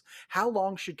is, how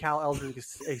long should Cal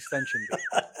Eldred's extension be?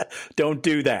 Don't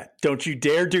do that. Don't you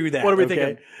dare do that. What are we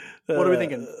thinking? What are we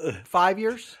thinking? 5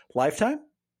 years? Lifetime?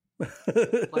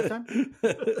 Lifetime?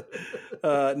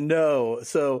 No.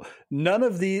 So none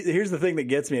of these. Here's the thing that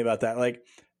gets me about that. Like,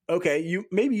 okay,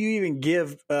 maybe you even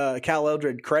give Cal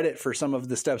Eldred credit for some of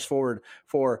the steps forward,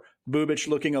 for Bubic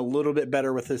looking a little bit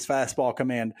better with his fastball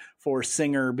command, for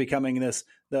Singer becoming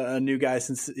a new guy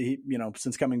since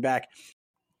coming back.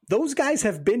 Those guys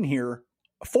have been here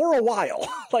for a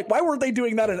while. Like, why weren't they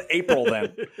doing that in April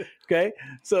then? Okay,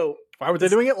 so why were they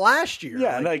doing it last year?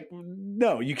 Yeah,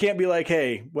 no, you can't be like,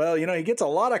 hey, well, he gets a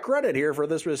lot of credit here for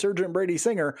this resurgent Brady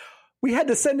Singer. We had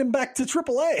to send him back to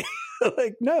AAA.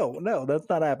 Like, no, that's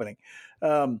not happening.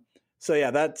 So yeah,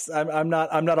 I'm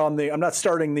not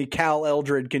starting the Cal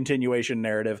Eldred continuation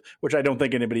narrative, which I don't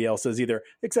think anybody else is either,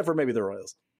 except for maybe the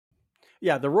Royals.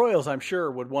 Yeah, the Royals, I'm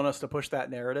sure, would want us to push that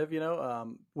narrative,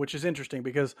 which is interesting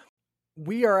because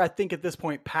we are, I think, at this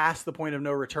point past the point of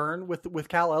no return with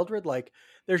Cal Eldred. Like,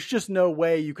 there's just no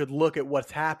way you could look at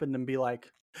what's happened and be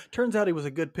like, turns out he was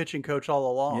a good pitching coach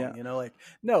all along. Yeah.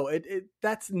 No,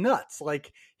 that's nuts.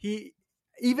 Like,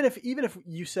 even if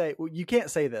you say, well, you can't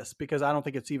say this because I don't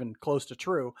think it's even close to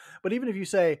true, but even if you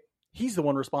say he's the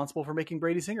one responsible for making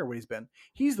Brady Singer what he's been,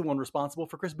 he's the one responsible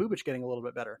for Chris Bubic getting a little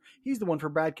bit better, he's the one for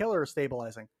Brad Keller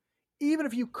stabilizing. Even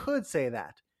if you could say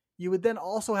that, you would then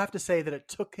also have to say that it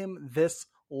took him this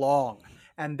long,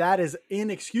 and that is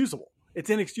inexcusable.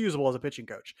 It's inexcusable as a pitching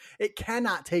coach. It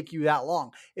cannot take you that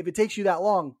long. If it takes you that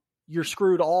long, you're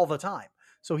screwed all the time.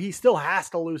 So he still has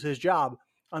to lose his job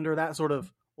under that sort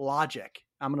of logic.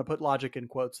 I'm going to put logic in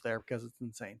quotes there because it's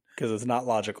insane. Because it's not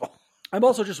logical. I'm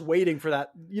also just waiting for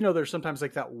that. There's sometimes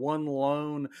like that one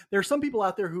lone. There are some people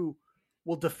out there who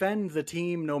will defend the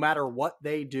team no matter what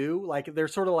they do. Like, they're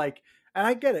sort of like, and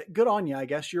I get it. Good on you. I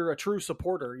guess you're a true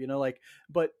supporter,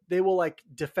 but they will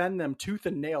defend them tooth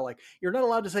and nail. Like, you're not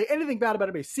allowed to say anything bad about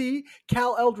anybody. See,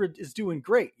 Cal Eldred is doing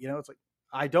great. It's like,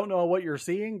 I don't know what you're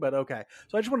seeing, but okay.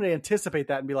 So I just wanted to anticipate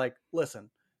that and be like, listen,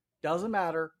 doesn't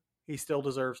matter. He still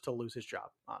deserves to lose his job,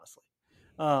 honestly.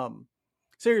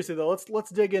 Seriously though, let's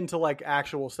dig into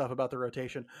actual stuff about the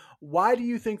rotation. Why do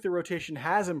you think the rotation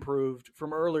has improved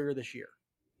from earlier this year?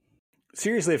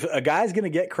 Seriously, if a guy's going to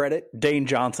get credit, Dane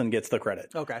Johnson gets the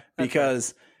credit. Okay.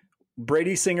 Because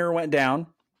Brady Singer went down,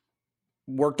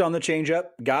 worked on the changeup,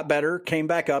 got better, came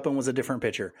back up, and was a different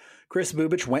pitcher. Chris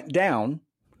Bubic went down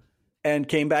and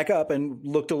came back up and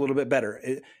looked a little bit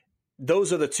better.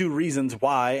 Those are the two reasons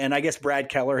why. And I guess Brad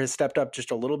Keller has stepped up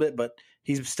just a little bit, but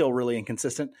he's still really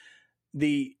inconsistent.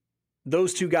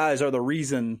 Those two guys are the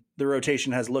reason the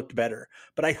rotation has looked better.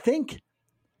 But I think,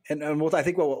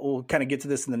 we'll kind of get to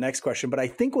this in the next question, but I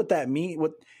think what that means,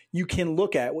 what you can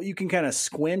look at, what you can kind of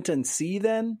squint and see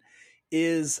then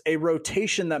is a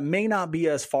rotation that may not be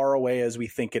as far away as we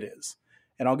think it is.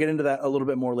 And I'll get into that a little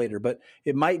bit more later, but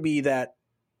it might be that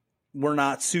we're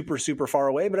not super, super far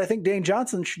away, but I think Dane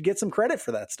Johnson should get some credit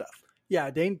for that stuff. Yeah,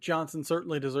 Dane Johnson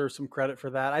certainly deserves some credit for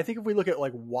that. I think if we look at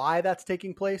why that's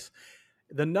taking place,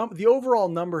 The overall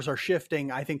numbers are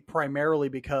shifting, I think, primarily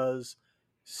because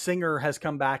Singer has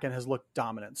come back and has looked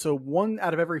dominant. So 1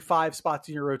 out of every 5 spots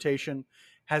in your rotation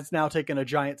has now taken a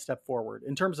giant step forward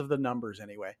in terms of the numbers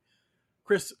anyway.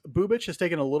 Kris Bubic has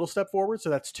taken a little step forward, so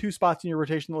that's 2 spots in your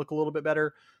rotation that look a little bit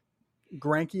better.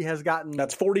 Greinke has gotten...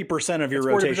 That's 40% of your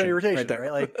rotation. 40% of your rotation, right there.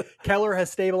 Right? Like Keller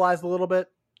has stabilized a little bit.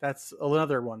 That's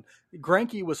another one.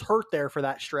 Greinke was hurt there for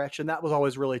that stretch, and that was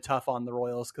always really tough on the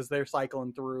Royals because they're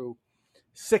cycling through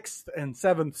 6th and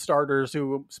 7th starters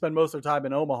who spend most of their time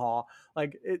in Omaha.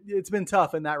 Like it's been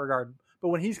tough in that regard. But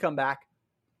when he's come back,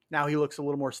 now he looks a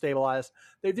little more stabilized.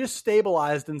 They've just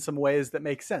stabilized in some ways that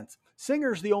make sense.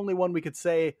 Singer's the only one we could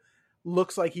say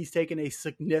looks like he's taken a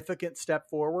significant step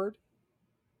forward.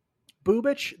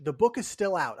 Bubic, the book is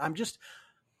still out.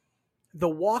 The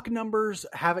walk numbers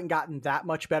haven't gotten that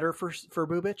much better for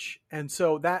Bubic. And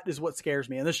so that is what scares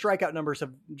me. And the strikeout numbers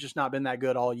have just not been that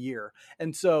good all year.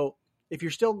 And so if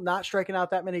you're still not striking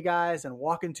out that many guys and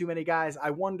walking too many guys,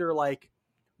 I wonder, like,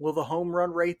 will the home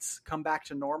run rates come back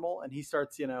to normal? And he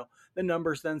starts, the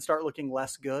numbers then start looking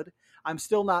less good. I'm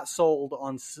still not sold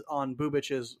on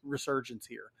Bubic's resurgence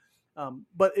here.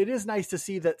 But it is nice to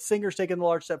see that Singer's taken the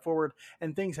large step forward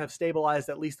and things have stabilized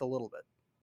at least a little bit.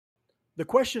 The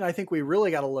question I think we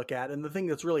really got to look at, and the thing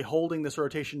that's really holding this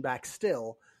rotation back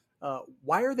still,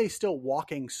 why are they still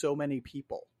walking so many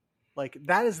people? Like,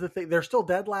 that is the thing. They're still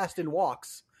dead last in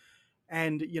walks.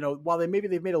 And, while they've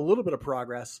made a little bit of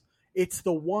progress, it's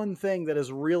the one thing that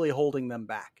is really holding them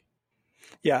back.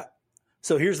 Yeah.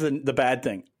 So here's the bad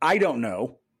thing. I don't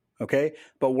know. Okay.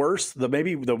 But worse,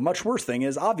 maybe the much worse thing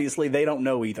is obviously they don't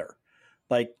know either.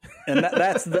 Like, and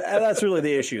that's really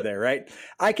the issue there, right?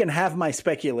 I can have my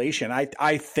speculation.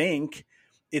 I think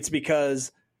it's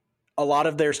because a lot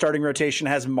of their starting rotation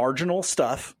has marginal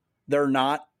stuff. They're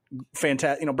not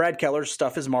fantastic. Brad Keller's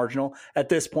stuff is marginal at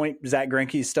this point. Zach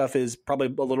Greinke's stuff is probably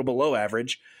a little below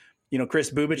average.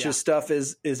 Kris Bubic's stuff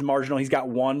is marginal. He's got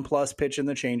 1+ pitch in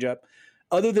the changeup.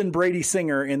 Other than Brady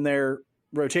Singer in their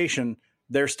rotation,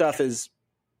 their stuff is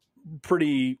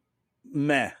pretty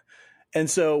meh. And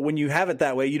so when you have it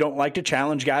that way, you don't like to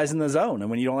challenge guys in the zone.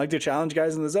 And when you don't like to challenge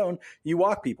guys in the zone, you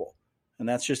walk people. And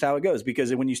that's just how it goes.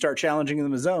 Because when you start challenging in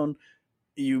the zone,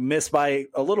 you miss by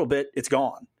a little bit, it's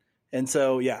gone. And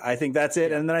so, yeah, I think that's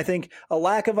it. And then I think a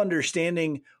lack of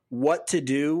understanding what to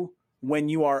do when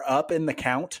you are up in the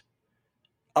count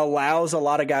allows a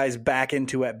lot of guys back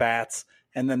into at-bats.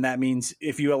 And then that means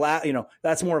if you allow,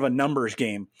 that's more of a numbers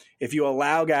game. If you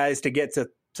allow guys to get to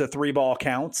 3-ball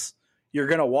counts, you're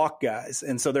going to walk guys.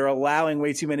 And so they're allowing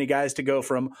way too many guys to go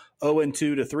from 0-2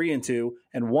 to 3-2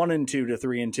 and 1-2 to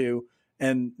 3-2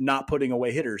 and not putting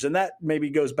away hitters. And that maybe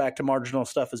goes back to marginal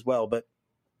stuff as well. But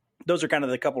those are kind of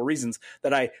the couple reasons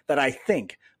that I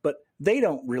think. But they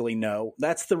don't really know.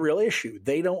 That's the real issue.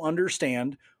 They don't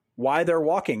understand why they're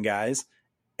walking guys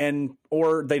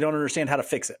or they don't understand how to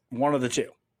fix it. One of the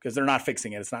two, because they're not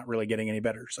fixing it. It's not really getting any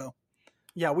better. So.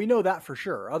 Yeah, we know that for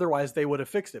sure. Otherwise, they would have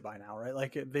fixed it by now, right?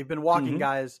 Like, they've been walking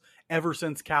guys ever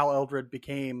since Cal Eldred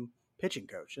became pitching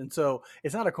coach. And so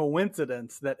it's not a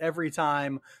coincidence that every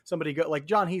time somebody like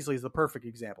John Heasley is the perfect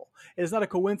example. It's not a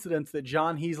coincidence that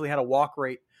John Heasley had a walk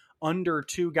rate under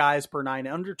 2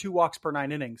 walks per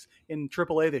 9 innings in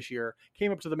AAA this year,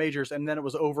 came up to the majors, and then it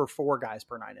was over 4 guys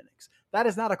per 9 innings. That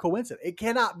is not a coincidence. It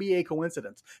cannot be a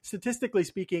coincidence. Statistically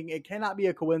speaking, it cannot be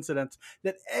a coincidence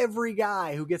that every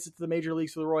guy who gets into the major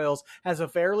leagues for the Royals has a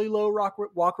fairly low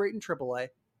walk rate in AAA,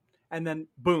 and then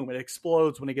boom, it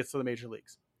explodes when he gets to the major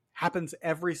leagues. Happens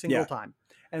every single time.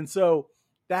 And so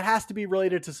that has to be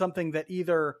related to something that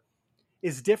either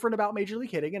is different about major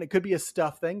league hitting, and it could be a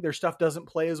stuff thing. Their stuff doesn't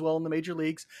play as well in the major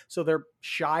leagues, so they're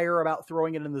shyer about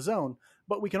throwing it in the zone.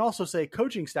 But we can also say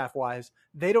coaching staff wise,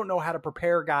 they don't know how to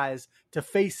prepare guys to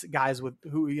face guys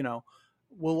who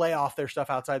will lay off their stuff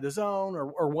outside the zone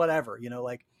or whatever,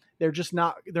 like they're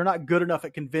not good enough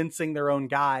at convincing their own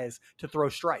guys to throw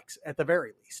strikes at the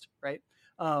very least. Right.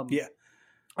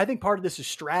 I think part of this is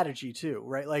strategy too,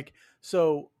 right? Like,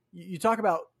 so you talk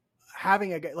about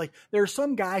having a guy, like, there are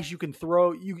some guys you can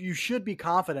throw, you should be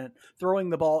confident throwing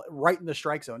the ball right in the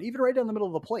strike zone, even right down the middle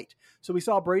of the plate. So we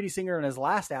saw Brady Singer in his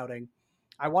last outing.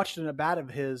 I watched an at-bat of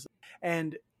his,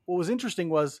 and what was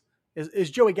interesting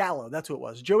is Joey Gallo. That's who it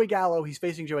was. Joey Gallo. He's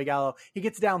facing Joey Gallo. He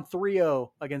gets down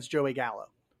 3-0 against Joey Gallo.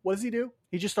 What does he do?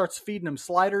 He just starts feeding him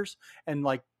sliders and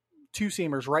like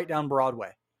 2-seamers right down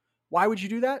Broadway. Why would you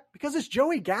do that? Because it's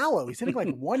Joey Gallo. He's hitting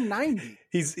like 190.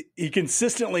 He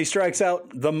consistently strikes out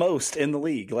the most in the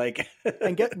league. Like,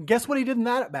 and guess what he did in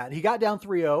that at bat? He got down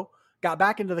 3-0, got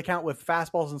back into the count with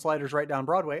fastballs and sliders right down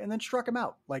Broadway, and then struck him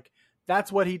out. Like,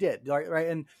 that's what he did, right?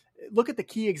 And look at the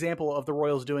key example of the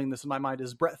Royals doing this in my mind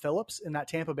is Brett Phillips in that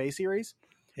Tampa Bay series.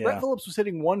 Yeah. Brett Phillips was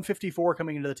hitting 154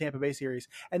 coming into the Tampa Bay series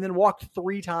and then walked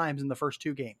 3 times in the first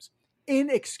 2 games.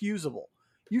 Inexcusable.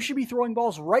 You should be throwing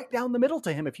balls right down the middle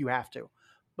to him if you have to.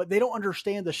 But they don't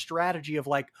understand the strategy of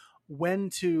like when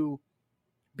to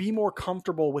be more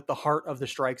comfortable with the heart of the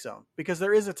strike zone, because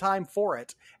there is a time for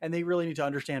it. And they really need to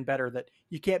understand better that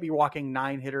you can't be walking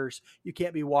 9 hitters. You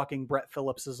can't be walking Brett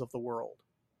Phillipses of the world.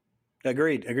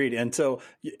 Agreed. And so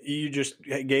you just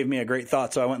gave me a great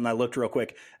thought. So I went and I looked real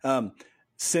quick.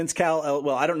 Since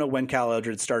I don't know when Cal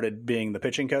Eldred started being the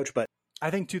pitching coach, but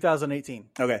I think 2018.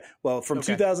 Okay. Well, from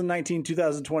 2019,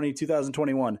 2020,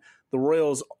 2021, the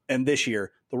Royals, and this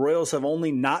year, the Royals have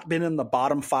only not been in the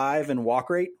bottom 5 in walk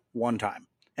rate one time.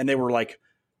 And they were like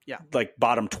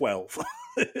bottom 12.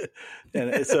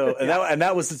 and so, and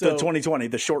that was the 2020,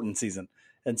 the shortened season.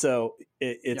 And so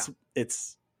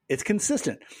it's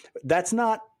consistent. That's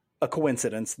not a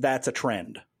coincidence. That's a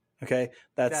trend. Okay.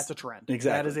 That's a trend.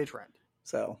 Exactly. That is a trend.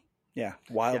 So yeah,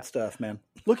 wild stuff, man.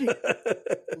 Looking.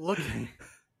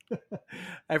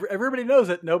 Everybody knows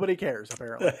it. Nobody cares,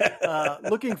 apparently.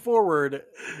 Looking forward,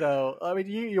 though, I mean,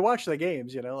 you watch the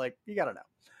games, you know, like you got to know.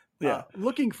 Yeah.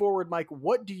 Looking forward, Mike,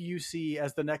 what do you see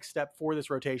as the next step for this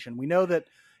rotation? We know that,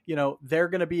 you know, they're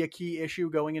going to be a key issue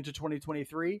going into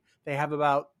 2023. They have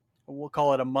about, we'll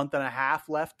call it a month and a half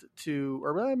left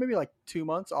or maybe like 2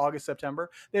 months, August,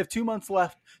 September. They have 2 months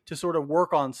left to sort of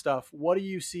work on stuff. What do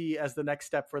you see as the next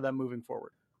step for them moving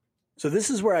forward? So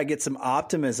this is where I get some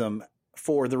optimism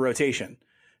for the rotation.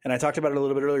 And I talked about it a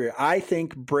little bit earlier. I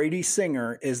think Brady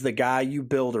Singer is the guy you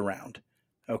build around.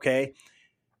 Okay.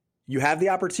 You have the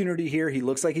opportunity here. He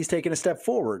looks like he's taking a step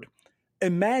forward.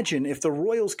 Imagine if the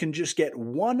Royals can just get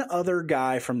one other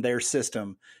guy from their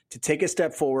system to take a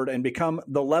step forward and become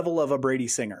the level of a Brady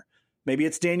Singer. Maybe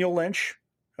it's Daniel Lynch.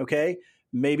 Okay.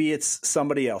 Maybe it's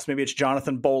somebody else. Maybe it's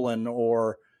Jonathan Bolin,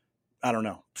 or I don't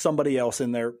know, somebody else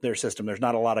in their system. There's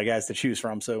not a lot of guys to choose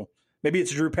from. So maybe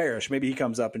it's Drew Parrish. Maybe he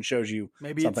comes up and shows you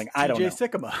something. I don't know. TJ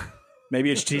Sikkema.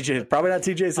 Maybe it's TJ. Probably not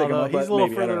TJ Sikkema. He's a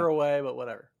little further away, but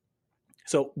whatever.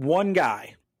 So one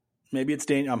guy, maybe it's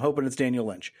Daniel. I'm hoping it's Daniel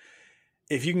Lynch.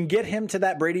 If you can get him to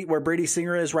that where Brady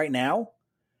Singer is right now,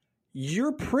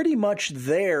 you're pretty much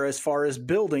there as far as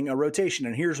building a rotation.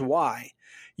 And here's why.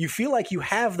 You feel like you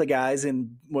have the guys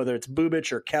in, whether it's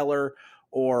Bubic or Keller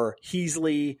or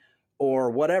Heasley or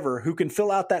whatever, who can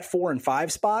fill out that 4 and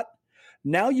 5 spot.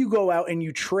 Now you go out and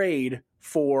you trade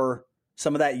for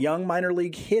some of that young minor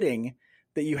league hitting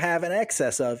that you have in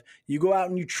excess of. You go out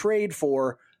and you trade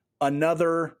for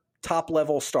another top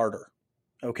level starter.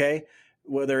 Okay.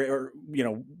 Whether,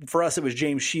 for us, it was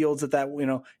James Shields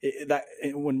when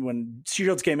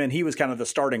Shields came in, he was kind of the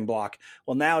starting block.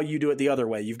 Well, now you do it the other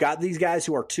way. You've got these guys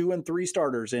who are 2 and 3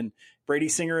 starters in Brady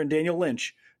Singer and Daniel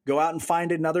Lynch. Go out and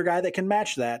find another guy that can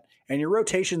match that. And your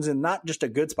rotation's in not just a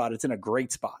good spot, it's in a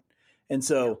great spot. And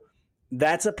so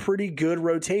that's a pretty good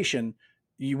rotation.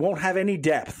 You won't have any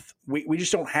depth. We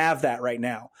just don't have that right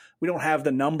now. We don't have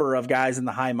the number of guys in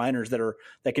the high minors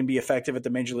that can be effective at the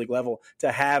major league level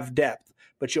to have depth.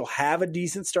 But you'll have a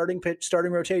decent starting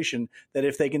rotation that,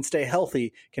 if they can stay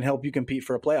healthy, can help you compete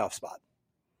for a playoff spot.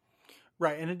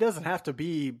 Right, and it doesn't have to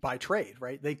be by trade,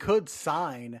 right? They could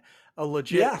sign a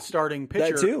legit starting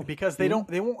pitcher because they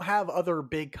won't have other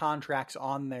big contracts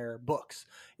on their books.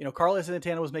 Carlos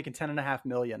Santana was making $10.5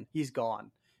 million. He's gone.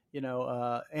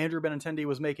 Andrew Benintendi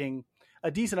was making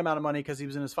a decent amount of money because he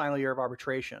was in his final year of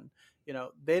arbitration.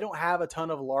 They don't have a ton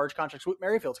of large contracts. Whit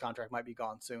Merrifield's contract might be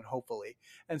gone soon, hopefully.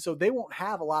 And so they won't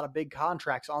have a lot of big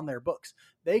contracts on their books.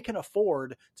 They can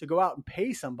afford to go out and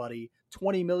pay somebody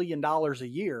 $20 million a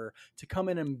year to come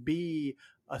in and be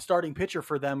a starting pitcher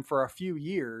for them for a few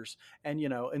years. And,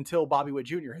 until Bobby Witt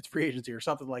Jr. hits free agency or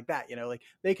something like that,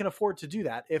 they can afford to do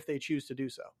that if they choose to do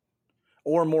so.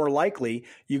 Or more likely,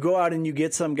 you go out and you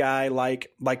get some guy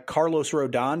like Carlos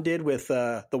Rodon did with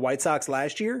the White Sox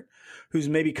last year, who's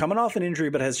maybe coming off an injury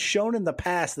but has shown in the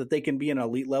past that they can be an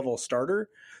elite level starter.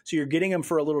 So you're getting him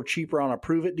for a little cheaper on a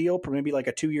prove it deal, maybe like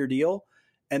a 2-year deal,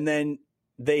 and then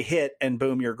they hit and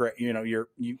boom, you're great. You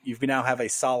now have a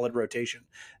solid rotation.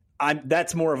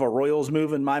 That's more of a Royals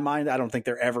move in my mind. I don't think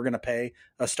they're ever going to pay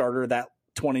a starter that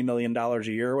 $20 million a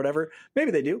year or whatever.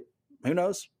 Maybe they do. Who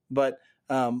knows? But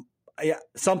yeah,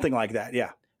 something like that.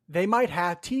 Yeah. They might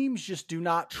have. Teams just do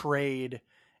not trade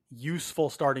useful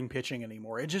starting pitching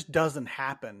anymore. It just doesn't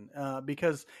happen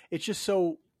because it's just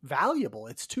so valuable.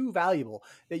 It's too valuable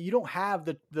that you don't have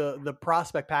the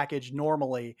prospect package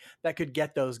normally that could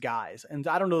get those guys. And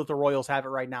I don't know that the Royals have it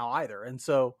right now either. And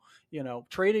so,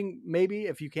 trading, maybe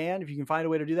if you can find a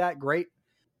way to do that, great.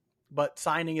 but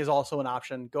signing is also an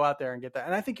option. Go out there and get that.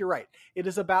 And I think you're right. It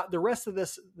is about the rest of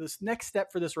this next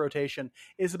step for this rotation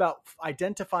is about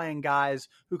identifying guys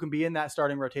who can be in that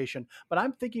starting rotation. But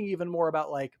I'm thinking even more about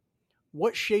like,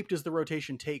 what shape does the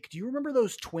rotation take? Do you remember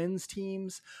those Twins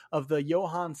teams of the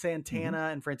Johan Santana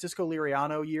and Francisco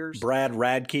Liriano years? Brad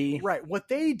Radke. Right. What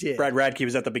they did. Brad Radke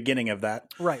was at the beginning of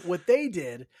that. Right. What they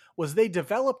did was they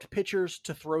developed pitchers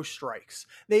to throw strikes.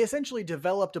 They essentially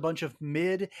developed a bunch of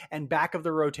mid and back of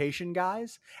the rotation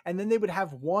guys, and then they would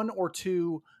have one or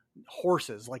two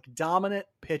horses, like dominant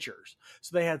pitchers.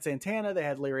 So they had Santana, they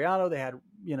had Liriano, they had,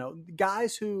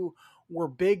 guys who were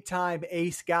big time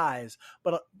ace guys.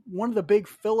 But one of the big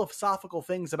philosophical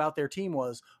things about their team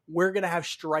was we're going to have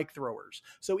strike throwers.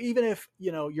 So even if,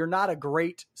 you're not a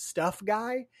great stuff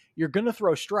guy, you're going to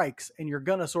throw strikes and you're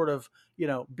going to sort of,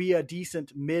 be a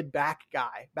decent mid back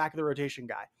guy, back of the rotation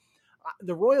guy.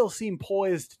 The Royals seem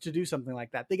poised to do something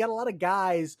like that. They got a lot of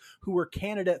guys who were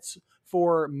candidates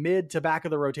for mid to back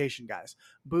of the rotation guys.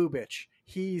 Bubic,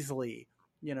 Heasley,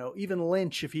 even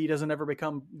Lynch, if he doesn't ever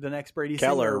become the next Brady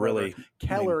Keller, Singer, really.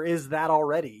 Keller is that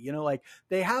already. Like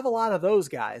they have a lot of those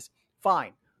guys.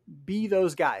 Fine. Be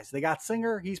those guys. They got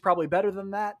Singer. He's probably better than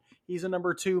that. He's a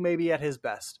number 2, maybe at his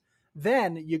best.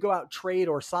 Then you go out, trade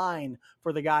or sign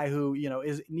for the guy who,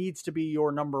 needs to be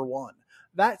your number 1.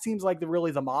 That seems like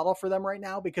really the model for them right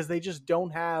now because they just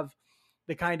don't have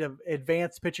the kind of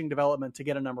advanced pitching development to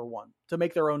get a number 1, to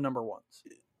make their own number 1s.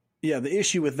 Yeah, the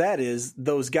issue with that is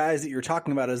those guys that you're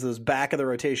talking about as those back of the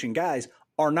rotation guys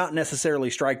are not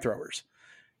necessarily strike throwers.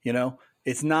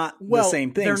 It's not the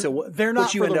same thing. So they're not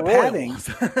what you for end the up Royals.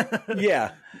 having,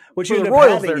 yeah, what For you the end up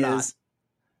Royals, having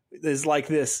they're is like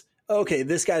this. Okay,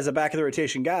 this guy's a back of the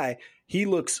rotation guy. He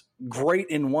looks great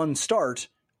in one start,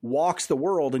 walks the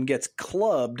world, and gets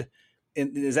clubbed.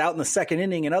 And is out in the second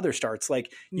inning in other starts.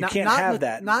 Like you can't have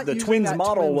that. The Twins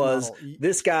model was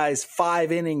this guy's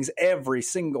 5 innings every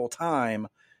single time,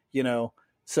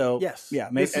 So yes, yeah,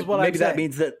 maybe that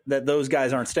means that those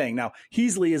guys aren't staying. Now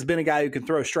Heasley has been a guy who can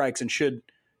throw strikes and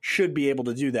should be able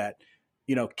to do that.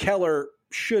 Keller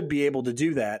should be able to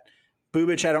do that.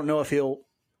 Bubic, I don't know if he'll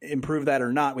improve that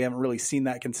or not. We haven't really seen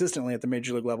that consistently at the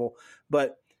major league level,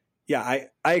 but yeah,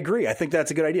 I agree. I think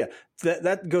that's a good idea.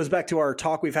 That goes back to our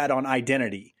talk we've had on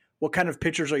identity. What kind of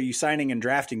pitchers are you signing and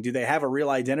drafting? Do they have a real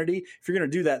identity? If you're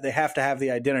going to do that, they have to have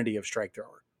the identity of strike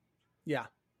thrower. Yeah.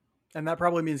 And that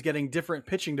probably means getting different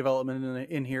pitching development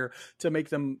in here to make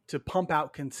them to pump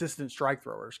out consistent strike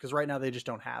throwers. Because right now they just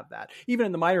don't have that. Even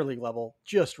in the minor league level,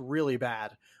 just really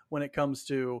bad when it comes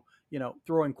to,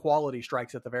 throwing quality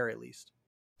strikes at the very least.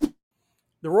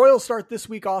 The Royals start this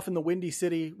week off in the Windy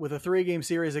City with a 3-game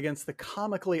series against the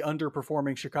comically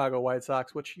underperforming Chicago White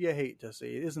Sox, which you hate to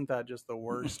see. Isn't that just the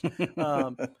worst?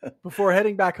 Before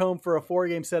heading back home for a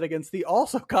 4-game set against the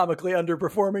also comically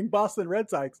underperforming Boston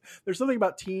Red Sox. There's something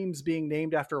about teams being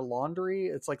named after laundry.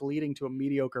 It's like leading to a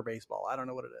mediocre baseball. I don't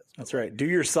know what it is. That's right. Do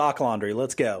your sock laundry.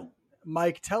 Let's go.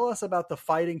 Mike, tell us about the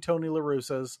Fighting Tony La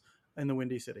Russas in the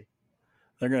Windy City.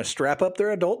 They're going to strap up their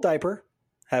adult diaper,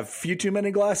 have a few too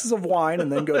many glasses of wine, and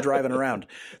then go driving around.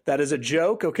 That is a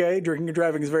joke, okay? Drinking and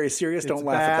driving is very serious. Don't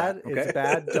laugh at that. Okay? It's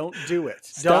bad. Don't do it.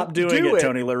 Stop doing it,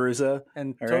 Tony La Russa.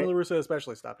 And Tony La Russa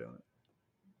especially, stop doing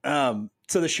it.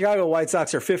 So the Chicago White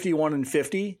Sox are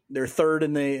 51-50. They're third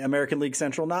in the American League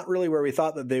Central. Not really where we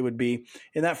thought that they would be.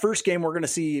 In that first game, we're going to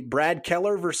see Brad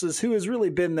Keller versus who has really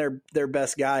been their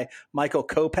best guy, Michael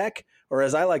Kopech, or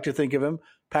as I like to think of him,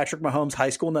 Patrick Mahomes' high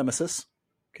school nemesis.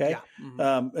 Okay. Yeah.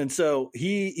 Mm-hmm. And so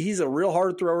he's a real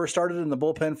hard thrower, started in the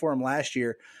bullpen for him last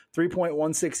year,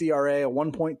 3.16 ERA, a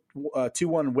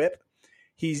 1.21 whip.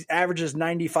 He averages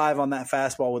 95 on that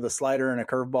fastball with a slider and a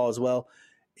curveball as well.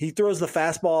 He throws the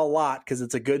fastball a lot because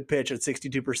it's a good pitch at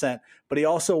 62%, but he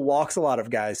also walks a lot of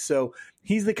guys. So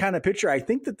he's the kind of pitcher I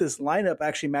think that this lineup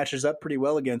actually matches up pretty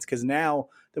well against, because now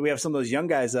that we have some of those young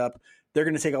guys up, they're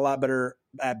going to take a lot better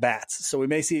at bats. So we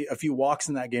may see a few walks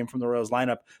in that game from the Royals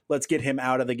lineup. Let's get him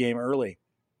out of the game early.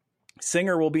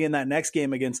 Singer will be in that next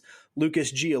game against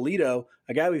Lucas Giolito,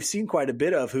 a guy we've seen quite a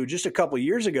bit of, who just a couple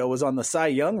years ago was on the Cy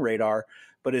Young radar,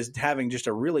 but is having just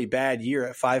a really bad year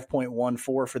at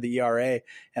 5.14 for the ERA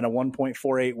and a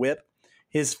 1.48 whip.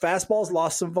 His fastball's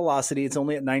lost some velocity. It's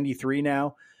only at 93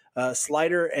 now.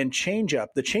 Slider and changeup.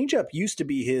 The changeup used to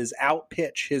be his out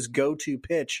pitch, his go-to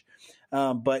pitch,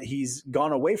 but he's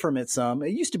gone away from it some.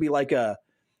 It used to be like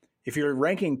if you're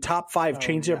ranking top 5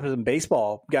 changeups in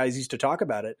baseball, guys used to talk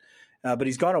about it. But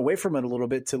he's gone away from it a little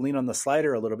bit to lean on the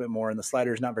slider a little bit more, and the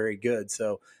slider is not very good.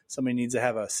 So somebody needs to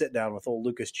have a sit down with old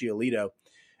Lucas Giolito.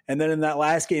 And then in that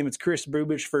last game, it's Chris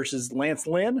Bubic versus Lance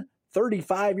Lynn,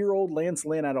 35-year-old Lance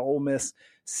Lynn out of Ole Miss,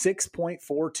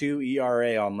 6.42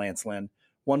 ERA on Lance Lynn,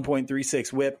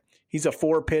 1.36 whip. He's a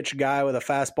 4-pitch guy with a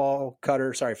fastball,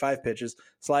 cutter, 5 pitches,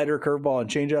 slider, curveball, and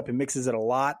changeup. He mixes it a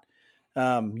lot.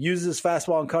 Uses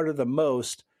fastball and cutter the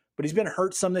most, but he's been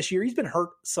hurt some this year. He's been hurt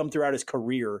some throughout his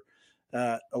career.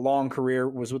 A long career,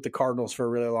 was with the Cardinals for a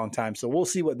really long time. So we'll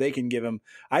see what they can give him.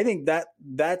 I think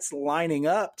that's lining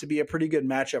up to be a pretty good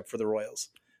matchup for the Royals.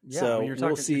 Yeah, so I mean, you're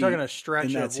talking a stretch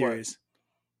in that of series. What?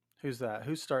 Who's that?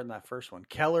 Who's starting that first one?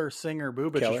 Keller, Singer,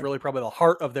 Bubic Keller. is really probably the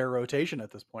heart of their rotation at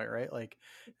this point, right?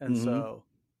 So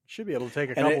should be able to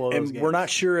take a couple of those games. We're not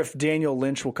sure if Daniel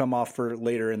Lynch will come off for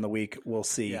later in the week. We'll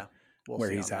see where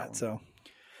he's at. So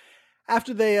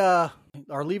after they are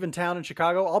leaving town in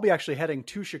Chicago, I'll be actually heading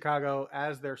to Chicago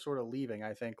as they're sort of leaving.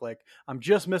 I think I'm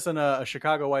just missing a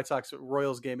Chicago White Sox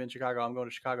Royals game in Chicago. I'm going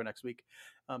to Chicago next week.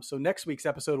 So next week's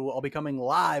episode, I'll be coming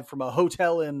live from a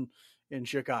hotel in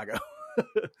Chicago.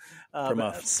 From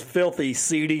a filthy,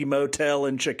 seedy motel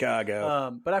in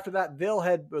Chicago. But after that,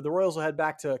 the Royals will head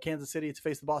back to Kansas City to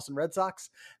face the Boston Red Sox.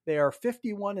 They are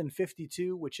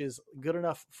 51-52, which is good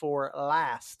enough for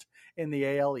last in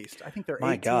the AL East. I think they're 18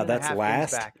 and a half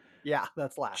games back. Yeah,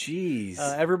 that's last. Jeez.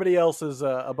 Everybody else is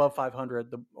above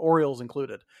 500, the Orioles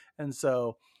included. And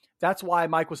so that's why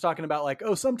Mike was talking about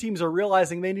some teams are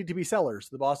realizing they need to be sellers.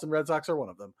 The Boston Red Sox are one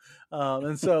of them.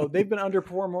 And so they've been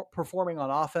underperforming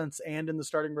on offense and in the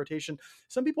starting rotation.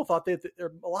 A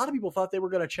lot of people thought they were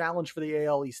going to challenge for the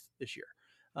AL East this year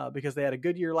because they had a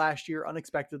good year last year,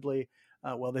 unexpectedly.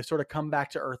 They've sort of come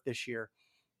back to earth this year.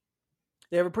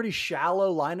 They have a pretty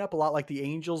shallow lineup, a lot like the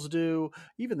Angels do.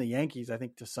 Even the Yankees, I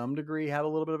think, to some degree, have a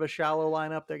little bit of a shallow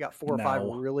lineup. They got 4 or 5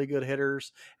 really good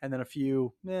hitters and then a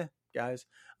few guys.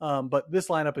 But this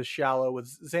lineup is shallow with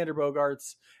Xander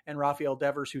Bogaerts and Rafael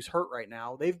Devers, who's hurt right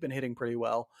now. They've been hitting pretty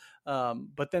well.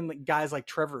 But then guys like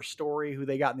Trevor Story, who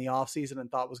they got in the offseason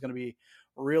and thought was going to be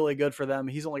really good for them.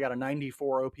 He's only got a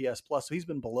 94 OPS plus, so he's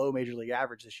been below major league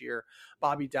average this year.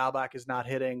 Bobby Dalbec is not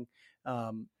hitting.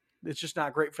 It's just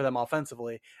not great for them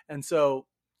offensively. And so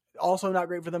also not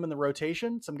great for them in the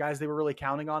rotation. Some guys they were really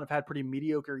counting on have had pretty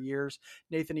mediocre years.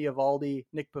 Nathan Eovaldi,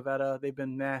 Nick Pivetta, they've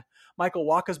been meh. Michael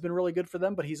Wacha's been really good for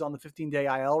them, but he's on the 15-day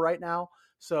IL right now.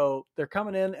 So they're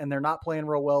coming in and they're not playing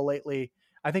real well lately.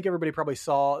 I think everybody probably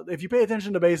saw, if you pay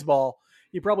attention to baseball,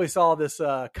 you probably saw this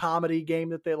comedy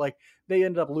game that they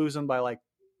ended up losing by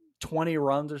 20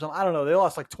 runs or something. I don't know. They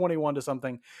lost 21 to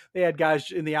something. They had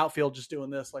guys in the outfield just doing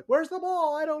this, where's the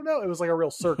ball? I don't know. It was like a real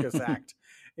circus act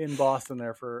in Boston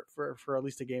there for at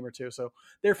least a game or two. So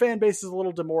their fan base is a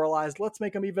little demoralized. Let's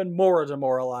make them even more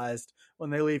demoralized when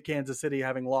they leave Kansas City,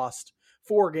 having lost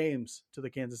 4 games to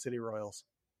the Kansas City Royals.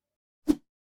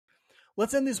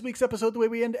 Let's end this week's episode the way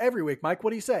we end every week. Mike, what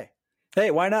do you say?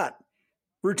 Hey, why not?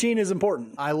 Routine is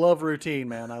important. I love routine,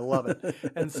 man. I love it.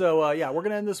 And so, we're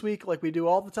going to end this week like we do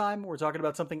all the time. We're talking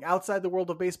about something outside the world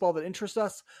of baseball that interests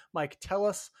us. Mike, tell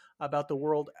us about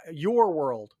your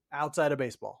world outside of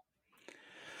baseball.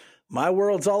 My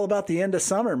world's all about the end of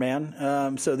summer,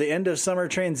 man. So the end of summer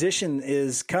transition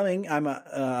is coming. I'm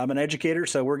an educator,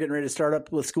 so we're getting ready to start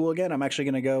up with school again. I'm actually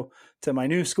going to go to my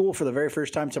new school for the very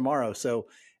first time tomorrow. So,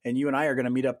 and you and I are going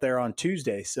to meet up there on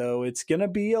Tuesday. So it's going to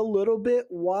be a little bit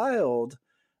wild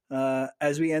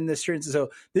as we end this transition. So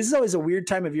this is always a weird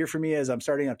time of year for me as I'm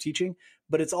starting up teaching,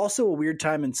 but it's also a weird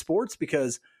time in sports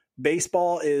because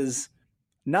baseball is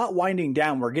not winding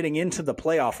down. We're getting into the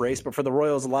playoff race, but for the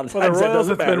Royals, a lot of times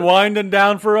it's been winding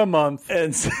down for a month.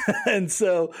 And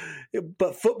so,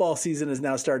 but football season is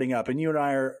now starting up, and you and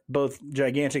I are both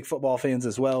gigantic football fans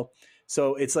as well.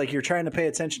 So it's like you're trying to pay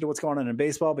attention to what's going on in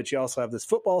baseball, but you also have this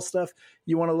football stuff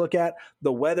you want to look at.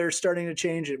 The weather's starting to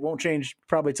change. It won't change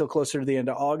probably till closer to the end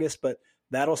of August, but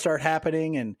that'll start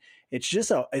happening. And it's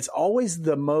just, it's always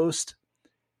the most,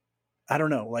 I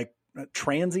don't know,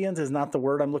 transient is not the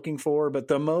word I'm looking for, but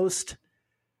the most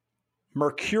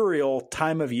mercurial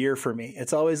time of year for me.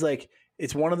 It's always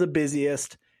it's one of the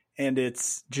busiest, and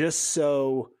it's just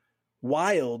so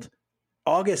wild.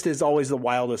 August is always the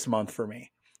wildest month for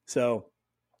me. So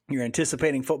you're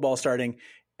anticipating football starting,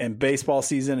 and baseball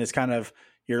season is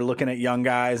you're looking at young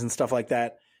guys and stuff like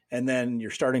that. And then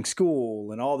you're starting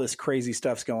school and all this crazy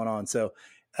stuff's going on. So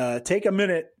take a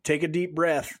minute, take a deep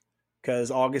breath,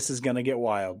 because August is going to get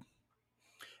wild.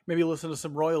 Maybe listen to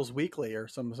some Royals Weekly or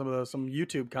some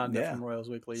YouTube content from Royals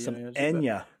Weekly. Some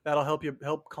Enya. That'll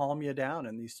help calm you down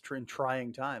in these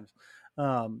trying times.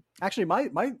 Actually,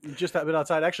 my just that bit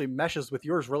outside actually meshes with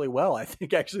yours really well. I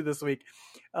think actually this week,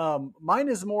 mine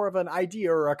is more of an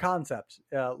idea or a concept,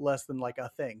 less than a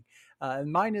thing.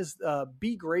 And mine is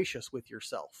be gracious with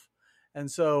yourself. And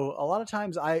so a lot of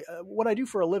times what I do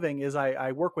for a living is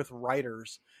I work with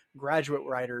writers, graduate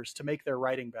writers, to make their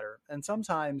writing better. And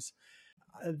sometimes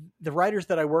the writers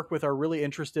that I work with are really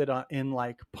interested in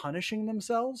like punishing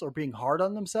themselves or being hard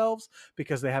on themselves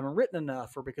because they haven't written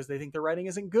enough, or because they think their writing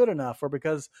isn't good enough, or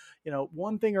because,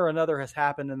 one thing or another has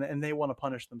happened and they want to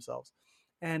punish themselves.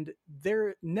 And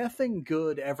nothing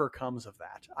good ever comes of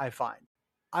that, I find.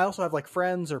 I also have like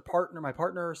friends or my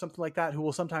partner or something like that, who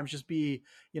will sometimes just be,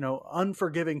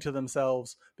 unforgiving to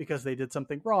themselves because they did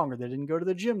something wrong, or they didn't go to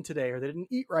the gym today, or they didn't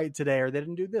eat right today, or they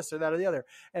didn't do this or that or the other.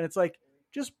 And it's like,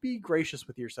 just be gracious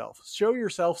with yourself. Show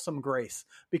yourself some grace,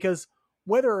 because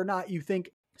whether or not you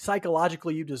think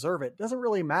psychologically you deserve it doesn't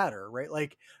really matter, right?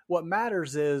 Like, what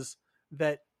matters is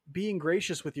that being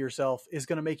gracious with yourself is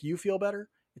going to make you feel better.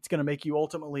 It's going to make you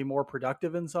ultimately more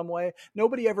productive in some way.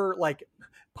 Nobody ever like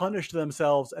punished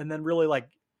themselves and then really like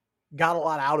got a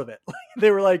lot out of it.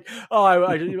 They were like, "Oh,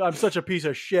 I'm such a piece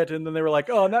of shit," and then they were like,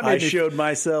 "Oh, and that made me showed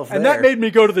myself, and that made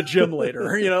me go to the gym later."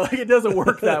 Like, it doesn't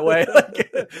work that way. Like,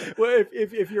 well,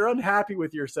 if you're unhappy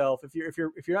with yourself, if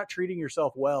you're not treating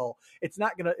yourself well, it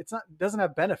doesn't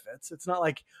have benefits. It's not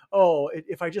like, oh,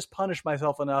 if I just punish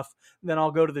myself enough, then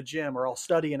I'll go to the gym, or I'll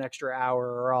study an extra hour,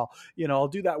 or I'll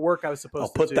do that work I was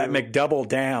supposed to do. I'll put that McDouble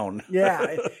down.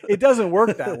 Yeah, it doesn't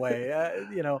work that way.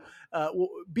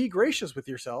 Be gracious with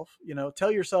yourself.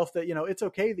 Tell yourself that it's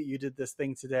okay that you did this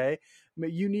thing today.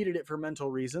 You needed it for mental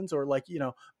reasons, or like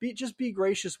be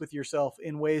gracious with yourself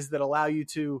in ways that allow you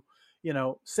to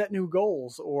set new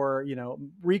goals, or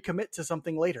recommit to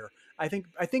something later. I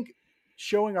think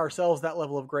showing ourselves that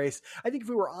level of grace. I think if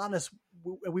we were honest,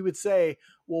 we would say,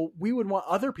 well, we would want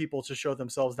other people to show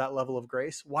themselves that level of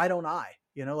grace. Why don't I?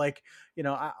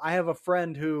 I have a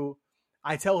friend who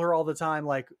I tell her all the time,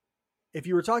 like, if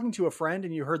you were talking to a friend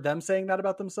and you heard them saying that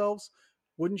about themselves,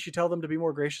 wouldn't you tell them to be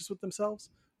more gracious with themselves?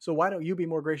 So why don't you be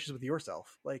more gracious with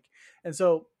yourself? And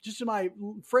so just my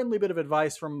friendly bit of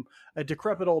advice from a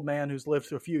decrepit old man who's lived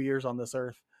through a few years on this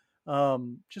earth,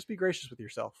 just be gracious with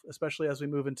yourself, especially as we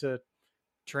move into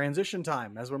transition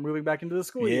time, as we're moving back into the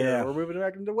school year, or we're moving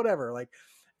back into whatever. Like,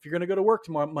 if you're going to go to work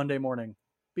tomorrow, Monday morning,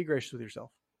 be gracious with yourself.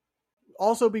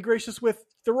 Also be gracious with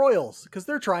the Royals, because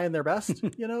they're trying their best.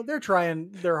 They're trying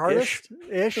their hardest.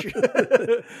 Ish.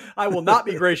 I will not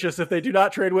be gracious if they do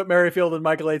not trade Whit Merrifield and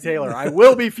Michael A. Taylor. I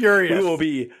will be furious.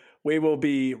 We will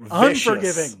be vicious,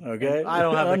 unforgiving. Okay, I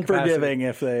don't have the unforgiving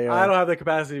if they. I don't have the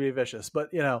capacity to be vicious,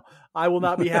 but I will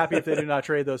not be happy if they do not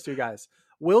trade those two guys.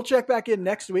 We'll check back in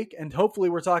next week, and hopefully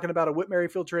we're talking about a Whit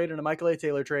Merrifield trade and a Michael A.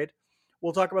 Taylor trade.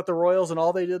 We'll talk about the Royals and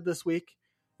all they did this week.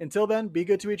 Until then, be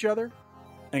good to each other.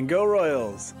 And go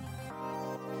Royals.